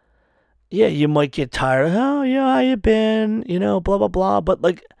progress, yeah, you might get tired of, oh, yeah, how you been? You know, blah, blah, blah. But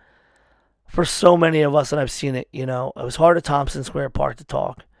like, for so many of us, and I've seen it, you know, it was hard at Thompson Square Park to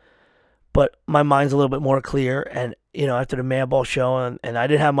talk. But my mind's a little bit more clear, and, you know, after the Madball show, and I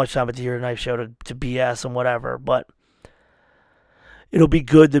didn't have much time at the Year of the Knife show to BS and whatever, but it'll be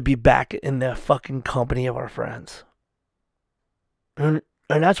good to be back in the fucking company of our friends. And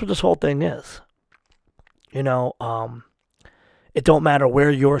that's what this whole thing is. You know, it don't matter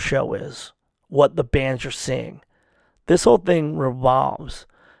where your show is, what the bands you're seeing. This whole thing revolves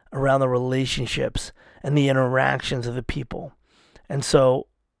around the relationships and the interactions of the people. And so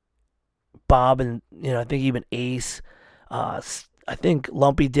Bob and, I think even Ace, I think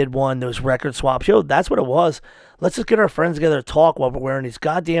Lumpy did one, those record swaps. Yo, that's what it was. Let's just get our friends together to talk while we're wearing these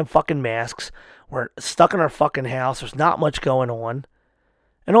goddamn fucking masks. We're stuck in our fucking house. There's not much going on.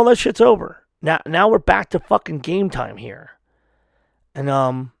 And all that shit's over. Now we're back to fucking game time here.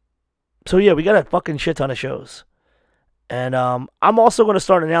 And, so yeah, we got a fucking shit ton of shows. And, I'm also going to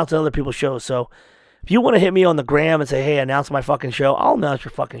start announcing other people's shows. So if you want to hit me on the gram and say, hey, announce my fucking show, I'll announce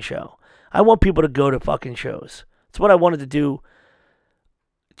your fucking show. I want people to go to fucking shows. It's what I wanted to do.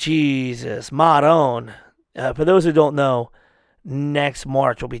 Jesus, Maron. For those who don't know, next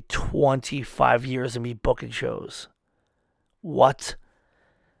March will be 25 years of me booking shows. What?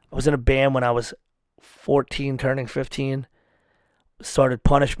 I was in a band when I was 14, turning 15. Started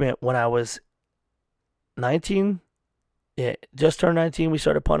Punishment when I was 19. Yeah, just turned 19, we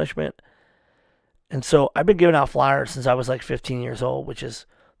started Punishment. And so I've been giving out flyers since I was like 15 years old, which is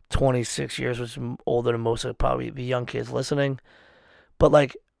 26 years, which is older than most of probably the young kids listening. But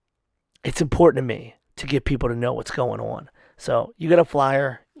like, it's important to me to get people to know what's going on. So you got a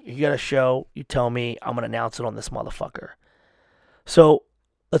flyer, you got a show, you tell me, I'm going to announce it on this motherfucker. So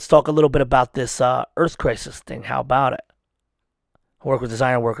let's talk a little bit about this Earth Crisis thing. How about it? I work with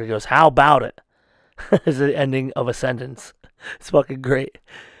Designer Worker. He goes, how about it? Is the ending of a sentence. It's fucking great.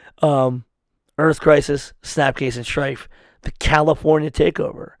 Earth Crisis, Snapcase and Strife, the California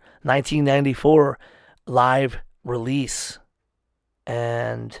Takeover, 1994 live release.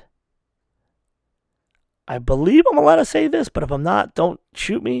 And I believe I'm allowed to say this, but if I'm not, don't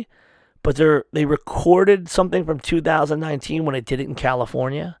shoot me. But they recorded something from 2019 when they did it in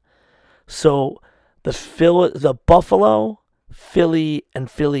California. So the Buffalo, Philly, and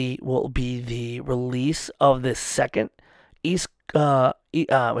Philly will be the release of the second I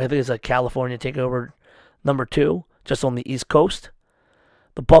think it's a California Takeover number 2, just on the East Coast.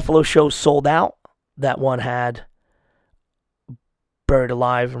 The Buffalo show sold out. That one had Buried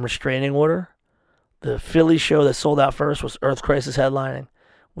Alive and Restraining Order. The Philly show that sold out first was Earth Crisis headlining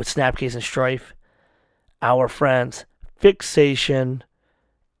with Snapcase and Strife, our friends Fixation,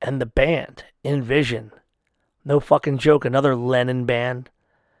 and the band Envision. No fucking joke, another Lennon band.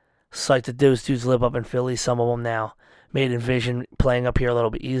 Psyched that those dudes live up in Philly, some of them now. Made Envision playing up here a little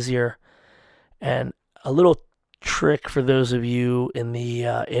bit easier. And a little trick for those of you in the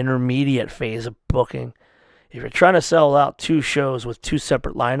intermediate phase of booking. If you're trying to sell out 2 shows with 2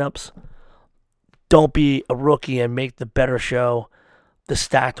 separate lineups, don't be a rookie and make the better show the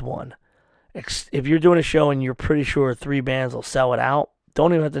stacked one. If you're doing a show and you're pretty sure 3 bands will sell it out,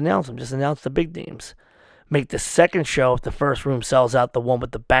 don't even have to announce them. Just announce the big names. Make the second show if the first room sells out the one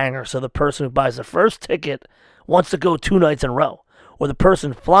with the banger, so the person who buys the first ticket wants to go 2 nights in a row. Or the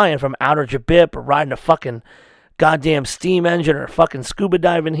person flying from Outer Jabip or riding a fucking goddamn steam engine or fucking scuba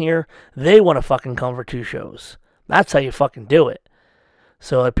diving here, they want to fucking come for 2 shows. That's how you fucking do it.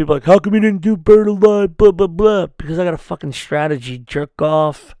 So like, people are like, how come you didn't do Bird Alive, blah, blah, blah? Because I got a fucking strategy, jerk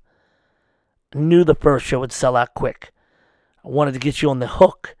off. I knew the first show would sell out quick. I wanted to get you on the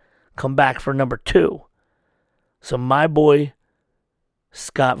hook. Come back for number 2. So my boy,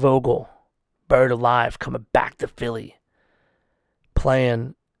 Scott Vogel, Bird Alive, coming back to Philly,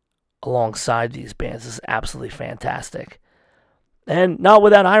 playing alongside these bands is absolutely fantastic. And not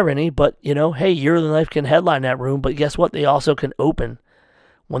without irony, but, hey, Year of the Knife can headline that room, but guess what? They also can open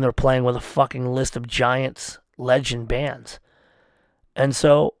when they're playing with a fucking list of giants, legend bands. And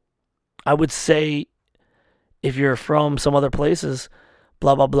so I would say if you're from some other places,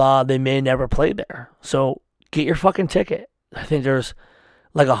 blah, blah, blah, they may never play there. So get your fucking ticket. I think there's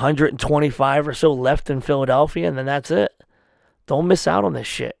like 125 or so left in Philadelphia, and then that's it. Don't miss out on this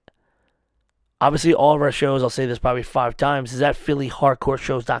shit. Obviously, all of our shows, I'll say this probably 5 times, is at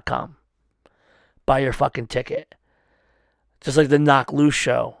PhillyHardcoreShows.com. Buy your fucking ticket. Just like the Knock Loose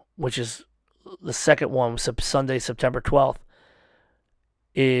show, which is the second one, Sunday, September 12th,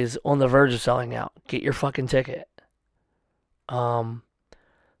 is on the verge of selling out. Get your fucking ticket.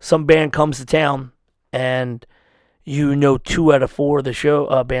 Some band comes to town, and 2 out of 4 of the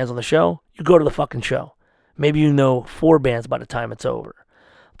show bands on the show, you go to the fucking show. Maybe 4 bands by the time it's over.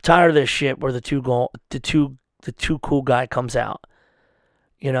 I'm tired of this shit where the too cool guy comes out.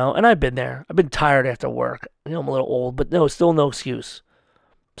 And I've been there. I've been tired after work. I'm a little old, but no, still no excuse.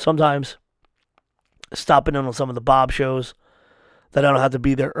 Sometimes stopping in on some of the Bob shows, that I don't have to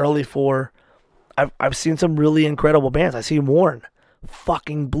be there early for. I've seen some really incredible bands. I see Warren.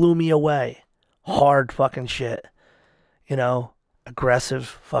 Fucking blew me away. Hard fucking shit. You know, aggressive,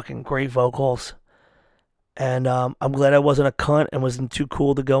 fucking great vocals. And I'm glad I wasn't a cunt and wasn't too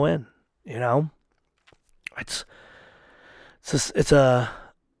cool to go in. You know? It's a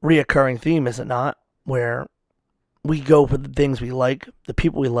reoccurring theme, is it not? Where we go for the things we like, the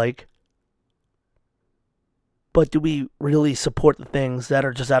people we like, but do we really support the things that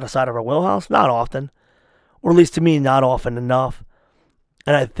are just outside of our wheelhouse? Not often. Or at least to me, not often enough.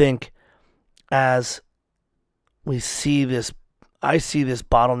 And I think as we see this, I see this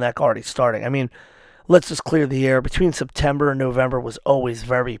bottleneck already starting. I mean, let's just clear the air. Between September and November was always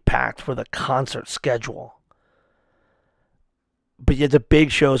very packed for the concert schedule. But yet the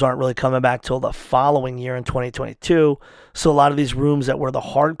big shows aren't really coming back till the following year in 2022. So a lot of these rooms that where the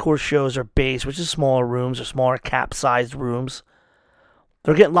hardcore shows are based, which is smaller rooms or smaller cap-sized rooms,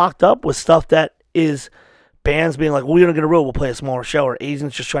 they're getting locked up with stuff that is bands being like, well, we're going to get a road, we'll play a smaller show, or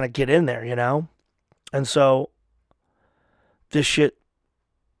agents just trying to get in there, you know? And so this shit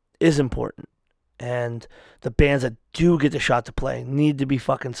is important. And the bands that do get the shot to play need to be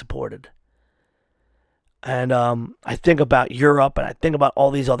fucking supported. And I think about Europe and I think about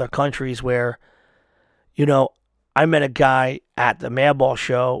all these other countries where, you know, I met a guy at the Madball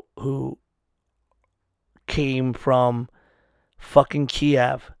show who came from fucking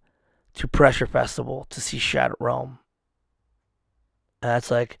Kiev to Pressure Festival to see Shattered Realm. And that's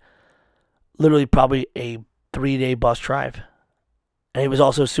like literally probably a 3-day bus drive. And he was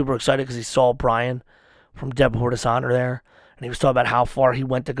also super excited because he saw Brian from Deadpool Dishonor there. And he was talking about how far he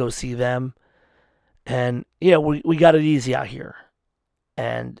went to go see them. And, yeah, we got it easy out here.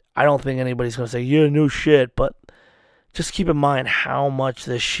 And I don't think anybody's going to say, yeah, no shit. But just keep in mind how much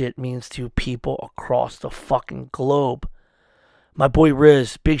this shit means to people across the fucking globe. My boy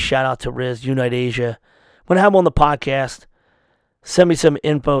Riz, big shout out to Riz, Unite Asia. I'm going to have him on the podcast. Send me some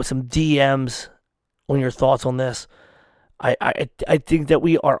info, some DMs on your thoughts on this. I think that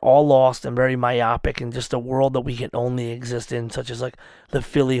we are all lost and very myopic in just a world that we can only exist in, such as like the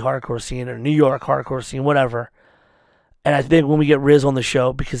Philly hardcore scene or New York hardcore scene, whatever. And I think when we get Riz on the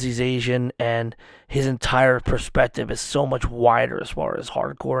show, because he's Asian and his entire perspective is so much wider as far as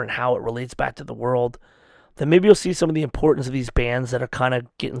hardcore and how it relates back to the world, then maybe you'll see some of the importance of these bands that are kind of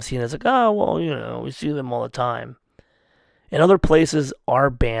getting seen as like, oh, well, you know, we see them all the time. In other places,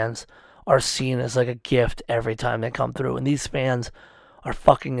 our bands are seen as like a gift every time they come through. And these fans are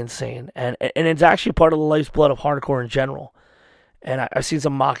fucking insane. And it's actually part of the lifeblood of hardcore in general. And I've seen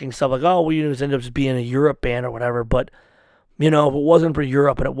some mocking stuff like, oh, well, you know, it ended up just being a Europe band or whatever. But, you know, if it wasn't for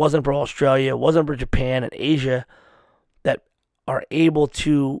Europe and it wasn't for Australia, it wasn't for Japan and Asia that are able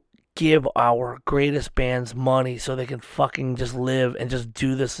to give our greatest bands money so they can fucking just live and just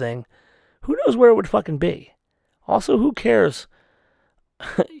do this thing, who knows where it would fucking be? Also, who cares?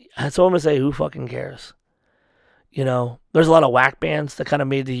 That's all I'm going to say. Who fucking cares? You know, there's a lot of whack bands that kind of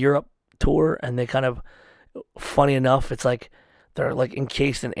made the Europe tour, and they kind of, funny enough, it's like they're like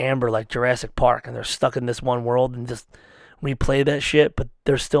encased in amber like Jurassic Park, and they're stuck in this one world and just replay that shit, but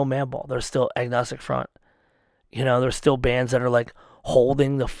they're still Madball. They're still Agnostic Front. You know, there's still bands that are like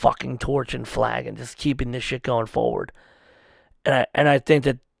holding the fucking torch and flag and just keeping this shit going forward. And I think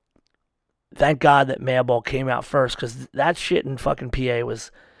that, thank God that Madball came out first, because that shit in fucking PA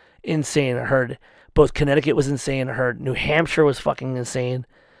was insane. I heard both Connecticut was insane. I heard New Hampshire was fucking insane.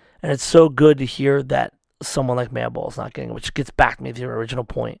 And it's so good to hear that someone like Madball is not getting it, which gets back me to the original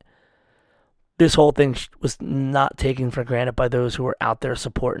point. This whole thing was not taken for granted by those who are out there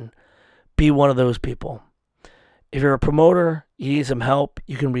supporting. Be one of those people. If you're a promoter, you need some help,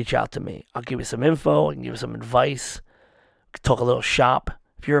 you can reach out to me. I'll give you some info, I can give you some advice, talk a little shop.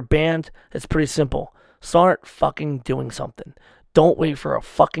 If you're a band, it's pretty simple. Start fucking doing something. Don't wait for a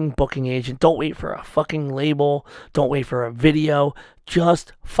fucking booking agent. Don't wait for a fucking label. Don't wait for a video.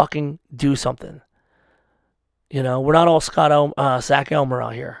 Just fucking do something. You know, we're not all Zach Elmer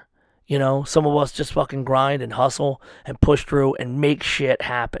out here. You know, some of us just fucking grind and hustle and push through and make shit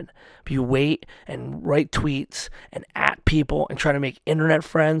happen. If you wait and write tweets and at people and try to make internet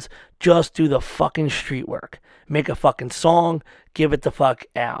friends, just do the fucking street work. Make a fucking song, give it the fuck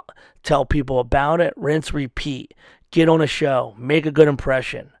out. Tell people about it, rinse, repeat. Get on a show, make a good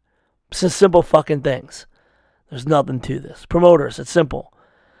impression. It's just simple fucking things. There's nothing to this. Promoters, it's simple.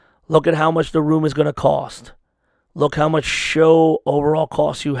 Look at how much the room is going to cost. Look how much show overall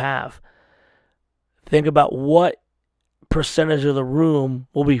costs you have. Think about what percentage of the room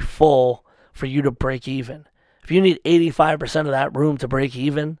will be full for you to break even. If you need 85% of that room to break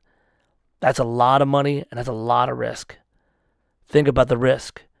even, that's a lot of money and that's a lot of risk. think about the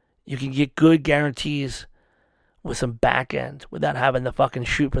risk. You can get good guarantees with some back end without having to fucking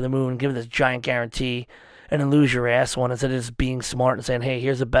shoot for the moon and give this giant guarantee and then lose your ass on instead of just being smart and saying, hey,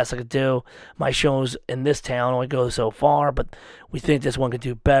 here's the best I could do. My shows in this town only go so far, but we think this one could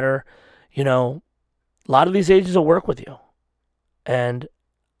do better. You know, a lot of these agents will work with you. And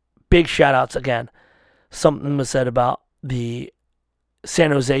big shout outs again. Something was said about the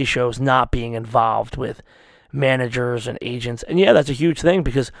San Jose shows not being involved with managers and agents. And yeah, that's a huge thing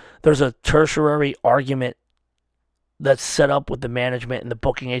because there's a tertiary argument that's set up with the management and the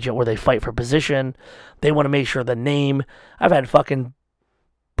booking agent where they fight for position. They want to make sure the name. I've had fucking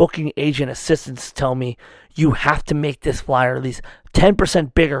booking agent assistants tell me, you have to make this flyer at least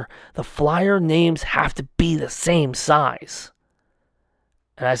 10% bigger. The flyer names have to be the same size.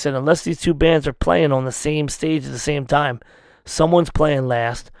 And I said, unless these two bands are playing on the same stage at the same time, someone's playing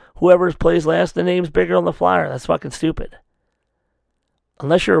last. Whoever plays last, the name's bigger on the flyer. That's fucking stupid.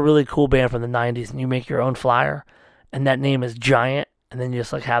 Unless you're a really cool band from the 90s and you make your own flyer, and that name is giant, and then you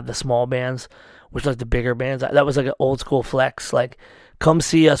just like have the small bands, which like the bigger bands. That was like an old school flex. Like, come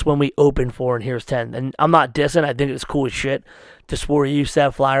see us when we open for, and here's 10. And I'm not dissing. I think it's cool as shit. Dysphoria used to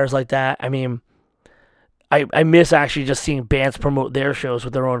have flyers like that. I mean, I miss actually just seeing bands promote their shows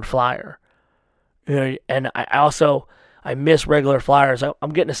with their own flyer. You know, and I miss regular flyers. I'm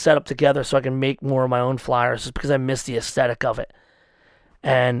getting a setup together so I can make more of my own flyers just because I miss the aesthetic of it.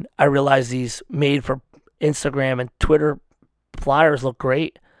 And I realize these made for Instagram and Twitter flyers look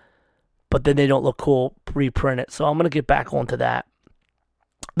great, but then they don't look cool reprinted. So I'm going to get back onto that.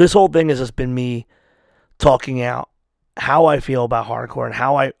 This whole thing has just been me talking out how I feel about hardcore and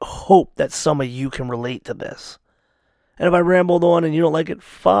how I hope that some of you can relate to this. And if I rambled on and you don't like it,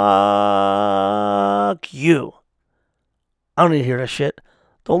 fuck you. I don't need to hear that shit.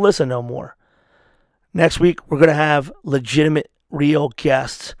 Don't listen no more. Next week, we're going to have legitimate, real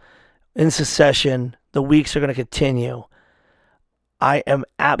guests in succession. The weeks are going to continue. I am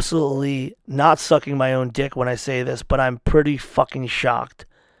absolutely not sucking my own dick when I say this, but I'm pretty fucking shocked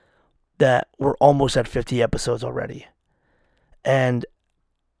that we're almost at 50 episodes already. And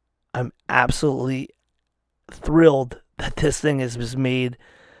I'm absolutely thrilled that this thing has made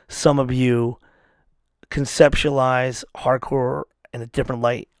some of you conceptualize hardcore in a different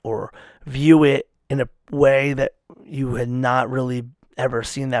light or view it in a way that you had not really ever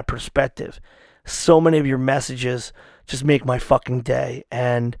seen that perspective. So many of your messages just make my fucking day.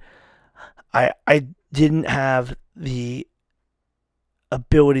 And I didn't have the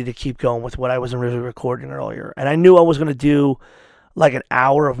ability to keep going with what I was originally recording earlier. And I knew I was going to do like an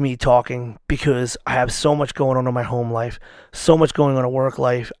hour of me talking because I have so much going on in my home life, so much going on in work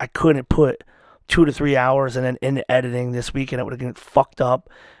life. I couldn't put 2 to 3 hours and then in editing this week, and it would have been fucked up.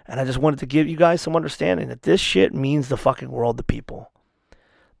 And I just wanted to give you guys some understanding that this shit means the fucking world to people.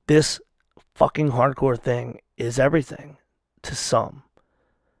 This fucking hardcore thing is everything to some.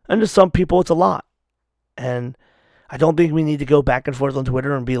 And to some people, it's a lot. And I don't think we need to go back and forth on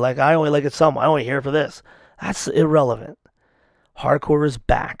Twitter and be like, I only like it some. I only here for this. That's irrelevant. Hardcore is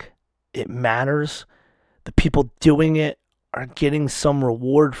back. It matters. The people doing it are getting some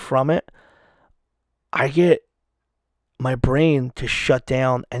reward from it. I get my brain to shut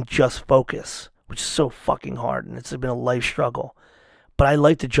down and just focus, which is so fucking hard, and it's been a life struggle. But I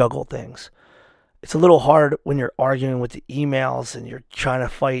like to juggle things. It's a little hard when you're arguing with the emails and you're trying to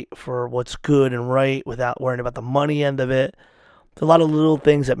fight for what's good and right without worrying about the money end of it. There's a lot of little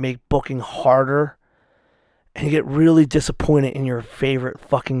things that make booking harder, and you get really disappointed in your favorite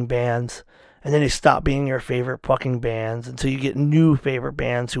fucking bands, and then they stop being your favorite fucking bands until you get new favorite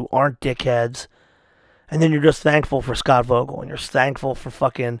bands who aren't dickheads. And then you're just thankful for Scott Vogel, and you're thankful for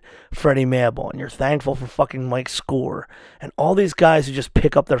fucking Freddie Mabel, and you're thankful for fucking Mike Score, and all these guys who just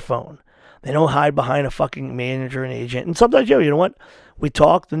pick up their phone. They don't hide behind a fucking manager and agent. And sometimes, you know what? We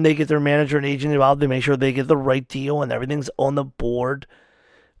talk, then they get their manager and agent involved. They make sure they get the right deal and everything's on the board.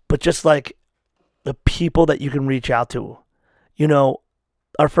 But just like the people that you can reach out to. You know,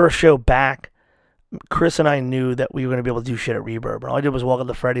 our first show back, Chris and I knew that we were going to be able to do shit at Reverb. And all I did was walk up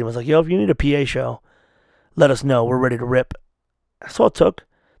to Freddie and was like, yo, if you need a PA show, let us know. We're ready to rip. That's all it took.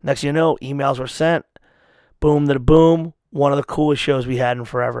 Next thing you know, emails were sent. Boom to the boom. One of the coolest shows we had in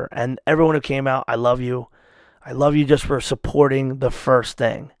forever. And everyone who came out, I love you. I love you just for supporting the first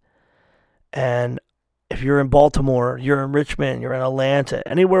thing. And if you're in Baltimore, you're in Richmond, you're in Atlanta,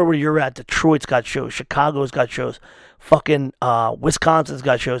 anywhere where you're at, Detroit's got shows, Chicago's got shows, fucking Wisconsin's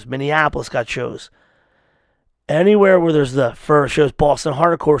got shows, Minneapolis got shows. Anywhere where there's the first shows, Boston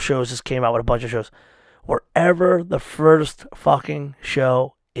Hardcore shows just came out with a bunch of shows. Wherever the first fucking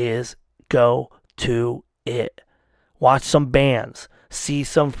show is, go to it. watch some bands, see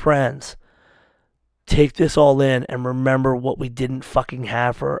some friends. Take this all in and remember what we didn't fucking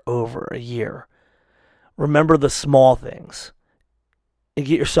have for over a year. Remember the small things and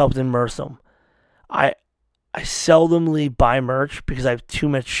get yourself to immerse them. I seldomly buy merch because I have too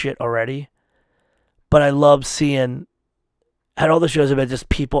much shit already. But I love seeing at all the shows I've been, just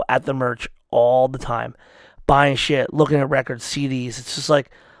people at the merch all the time, buying shit, looking at records, CDs. It's just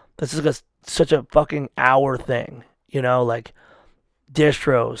like, this is such a fucking hour thing, you know, like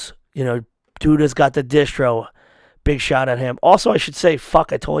distros, you know, Duda's got the distro. Big shout at him. Also, I should say, I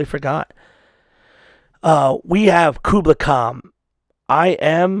totally forgot. We have Kubla Khan. I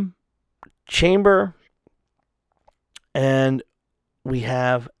am Chamber, and we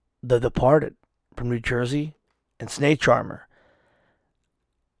have The Departed from New Jersey and Snake Charmer.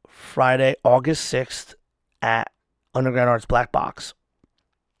 Friday, August 6th at Underground Arts Black Box.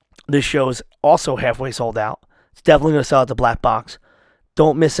 This show is also halfway sold out. It's definitely going to sell at the Black Box.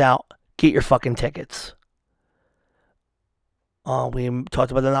 Don't miss out. Get your fucking tickets. We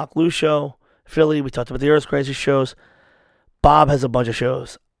talked about the Knock Loose show, Philly. We talked about the Earth's Crazy shows. Bob has a bunch of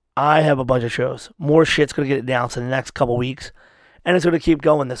shows. I have a bunch of shows. More shit's going to get announced in the next couple weeks. And it's going to keep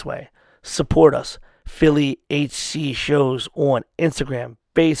going this way. Support us. Philly HC shows on Instagram,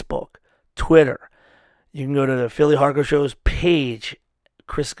 Facebook, Twitter. You can go to the Philly Hardcore Shows page.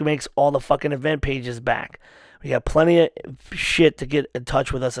 Chris makes all the fucking event pages back. We got plenty of shit to get in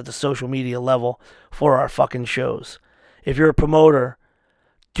touch with us at the social media level for our fucking shows. If you're a promoter,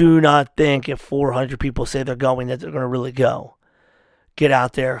 do not think if 400 people say they're going that they're going to really go. Get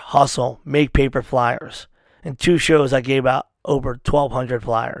out there, hustle, make paper flyers. In 2 shows, I gave out over 1,200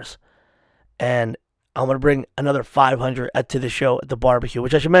 flyers. And I'm going to bring another 500 to the show at the barbecue,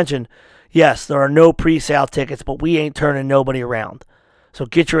 which I should mention, yes, there are no pre-sale tickets, but we ain't turning nobody around. So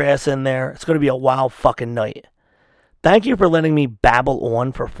get your ass in there. It's going to be a wild fucking night. Thank you for letting me babble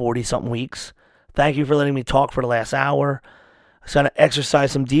on for 40-something weeks. Thank you for letting me talk for the last hour. I was going to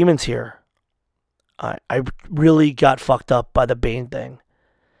exercise some demons here. I really got fucked up by the Bane thing.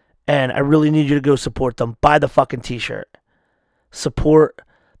 And I really need you to go support them. Buy the fucking t-shirt. Support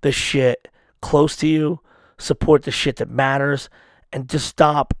the shit close to you. Support the shit that matters. And just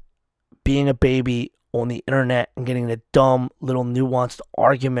stop being a baby on the internet and getting the dumb little nuanced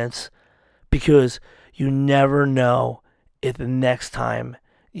arguments, because you never know if the next time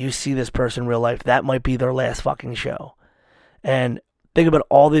you see this person in real life, that might be their last fucking show. And think about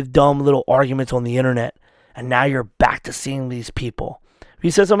all the dumb little arguments on the internet, and now you're back to seeing these people. If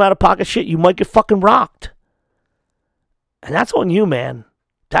you said some out of pocket shit, you might get fucking rocked. And that's on you, man.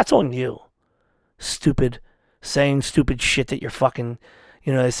 That's on you. Stupid, saying stupid shit that you're fucking,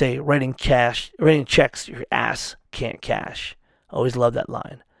 you know, they say writing checks your ass can't cash. Always love that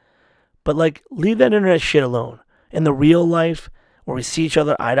line. But like, leave that internet shit alone. In the real life, where we see each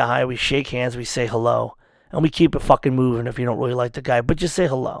other eye to eye, we shake hands, we say hello, and we keep it fucking moving if you don't really like the guy. But just say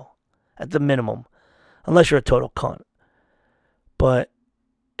hello, at the minimum, unless you're a total cunt. But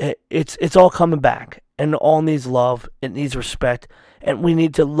it's all coming back, and it all needs love. It needs respect, and we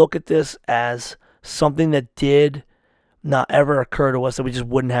need to look at this as something that did not ever occur to us, that we just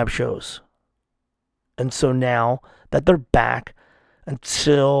wouldn't have shows. And so now that they're back,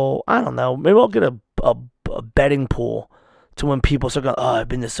 until, I don't know, maybe I'll get a betting pool to when people start going, oh, I've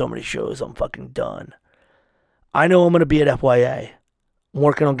been to so many shows, I'm fucking done. I know I'm going to be at FYA. I'm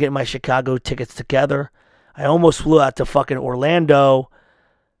working on getting my Chicago tickets together. I almost flew out to fucking Orlando.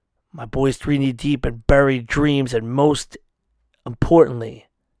 My boys 3 knee deep in buried dreams, and most importantly,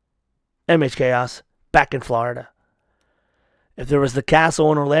 MH Chaos back in Florida. If there was the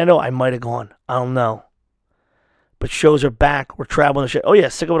castle in Orlando, I might have gone. I don't know. But shows are back. We're traveling the shit. Oh yeah,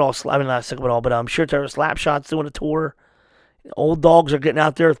 sick of it all. I mean, not sick of it all, but I'm sure Terror Slapshot's doing a tour. Old dogs are getting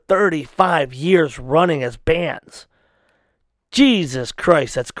out there 35 years running as bands. Jesus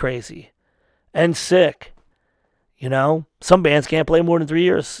Christ, that's crazy. And sick. You know? Some bands can't play more than 3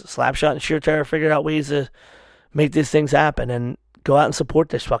 years. Slapshot and Sheer Terror figured out ways to make these things happen and go out and support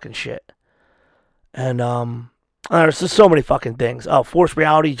this fucking shit. And, there's just so many fucking things. Oh, Force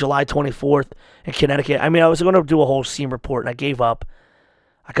Reality, July 24th in Connecticut. I mean, I was going to do a whole scene report, and I gave up.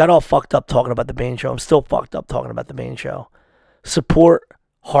 I got all fucked up talking about the Bane show. I'm still fucked up talking about the Bane show. Support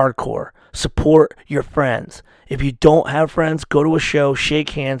hardcore. Support your friends. If you don't have friends, go to a show,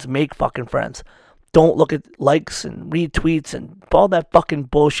 shake hands, make fucking friends. Don't look at likes and retweets and all that fucking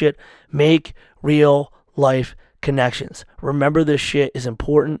bullshit. Make real life connections. Remember, this shit is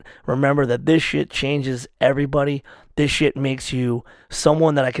important. Remember that this shit changes everybody. This shit makes you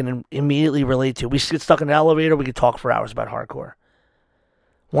someone that I can immediately relate to. We get stuck in an elevator, we could talk for hours about hardcore.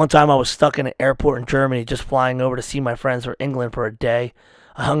 One time I was stuck in an airport in Germany just flying over to see my friends from England for a day.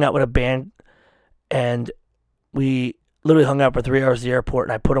 I hung out with a band and we literally hung out for 3 hours at the airport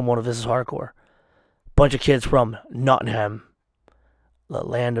and I put on one of This Is Hardcore. Bunch of kids from Nottingham, the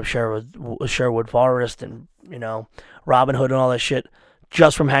land of Sherwood Forest and, Robin Hood and all that shit,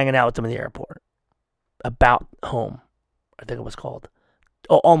 just from hanging out with them in the airport. About Home, I think it was called.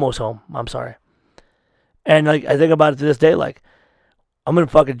 Oh, Almost Home, I'm sorry. And I think about it to this day, I'm in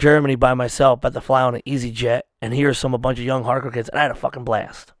fucking Germany by myself, about to fly on an EasyJet, and here's a bunch of young hardcore kids, and I had a fucking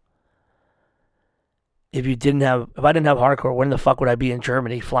blast. If I didn't have hardcore, when the fuck would I be in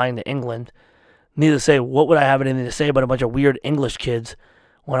Germany flying to England? Needless to say, what would I have anything to say about a bunch of weird English kids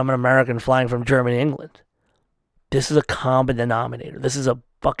when I'm an American flying from Germany to England? This is a common denominator. This is a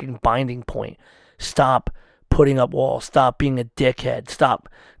fucking binding point. Stop putting up walls. Stop being a dickhead. Stop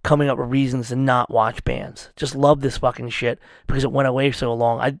coming up with reasons to not watch bands. Just love this fucking shit because it went away so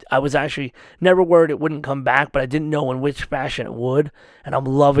long. I was actually never worried it wouldn't come back, but I didn't know in which fashion it would. And I'm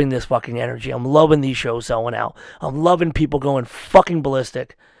loving this fucking energy. I'm loving these shows selling out. I'm loving people going fucking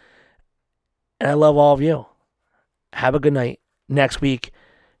ballistic. And I love all of you. Have a good night. Next week,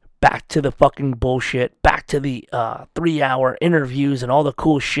 back to the fucking bullshit. Back to the 3-hour interviews and all the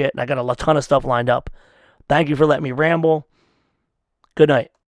cool shit. And I got a ton of stuff lined up. Thank you for letting me ramble. Good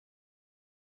night.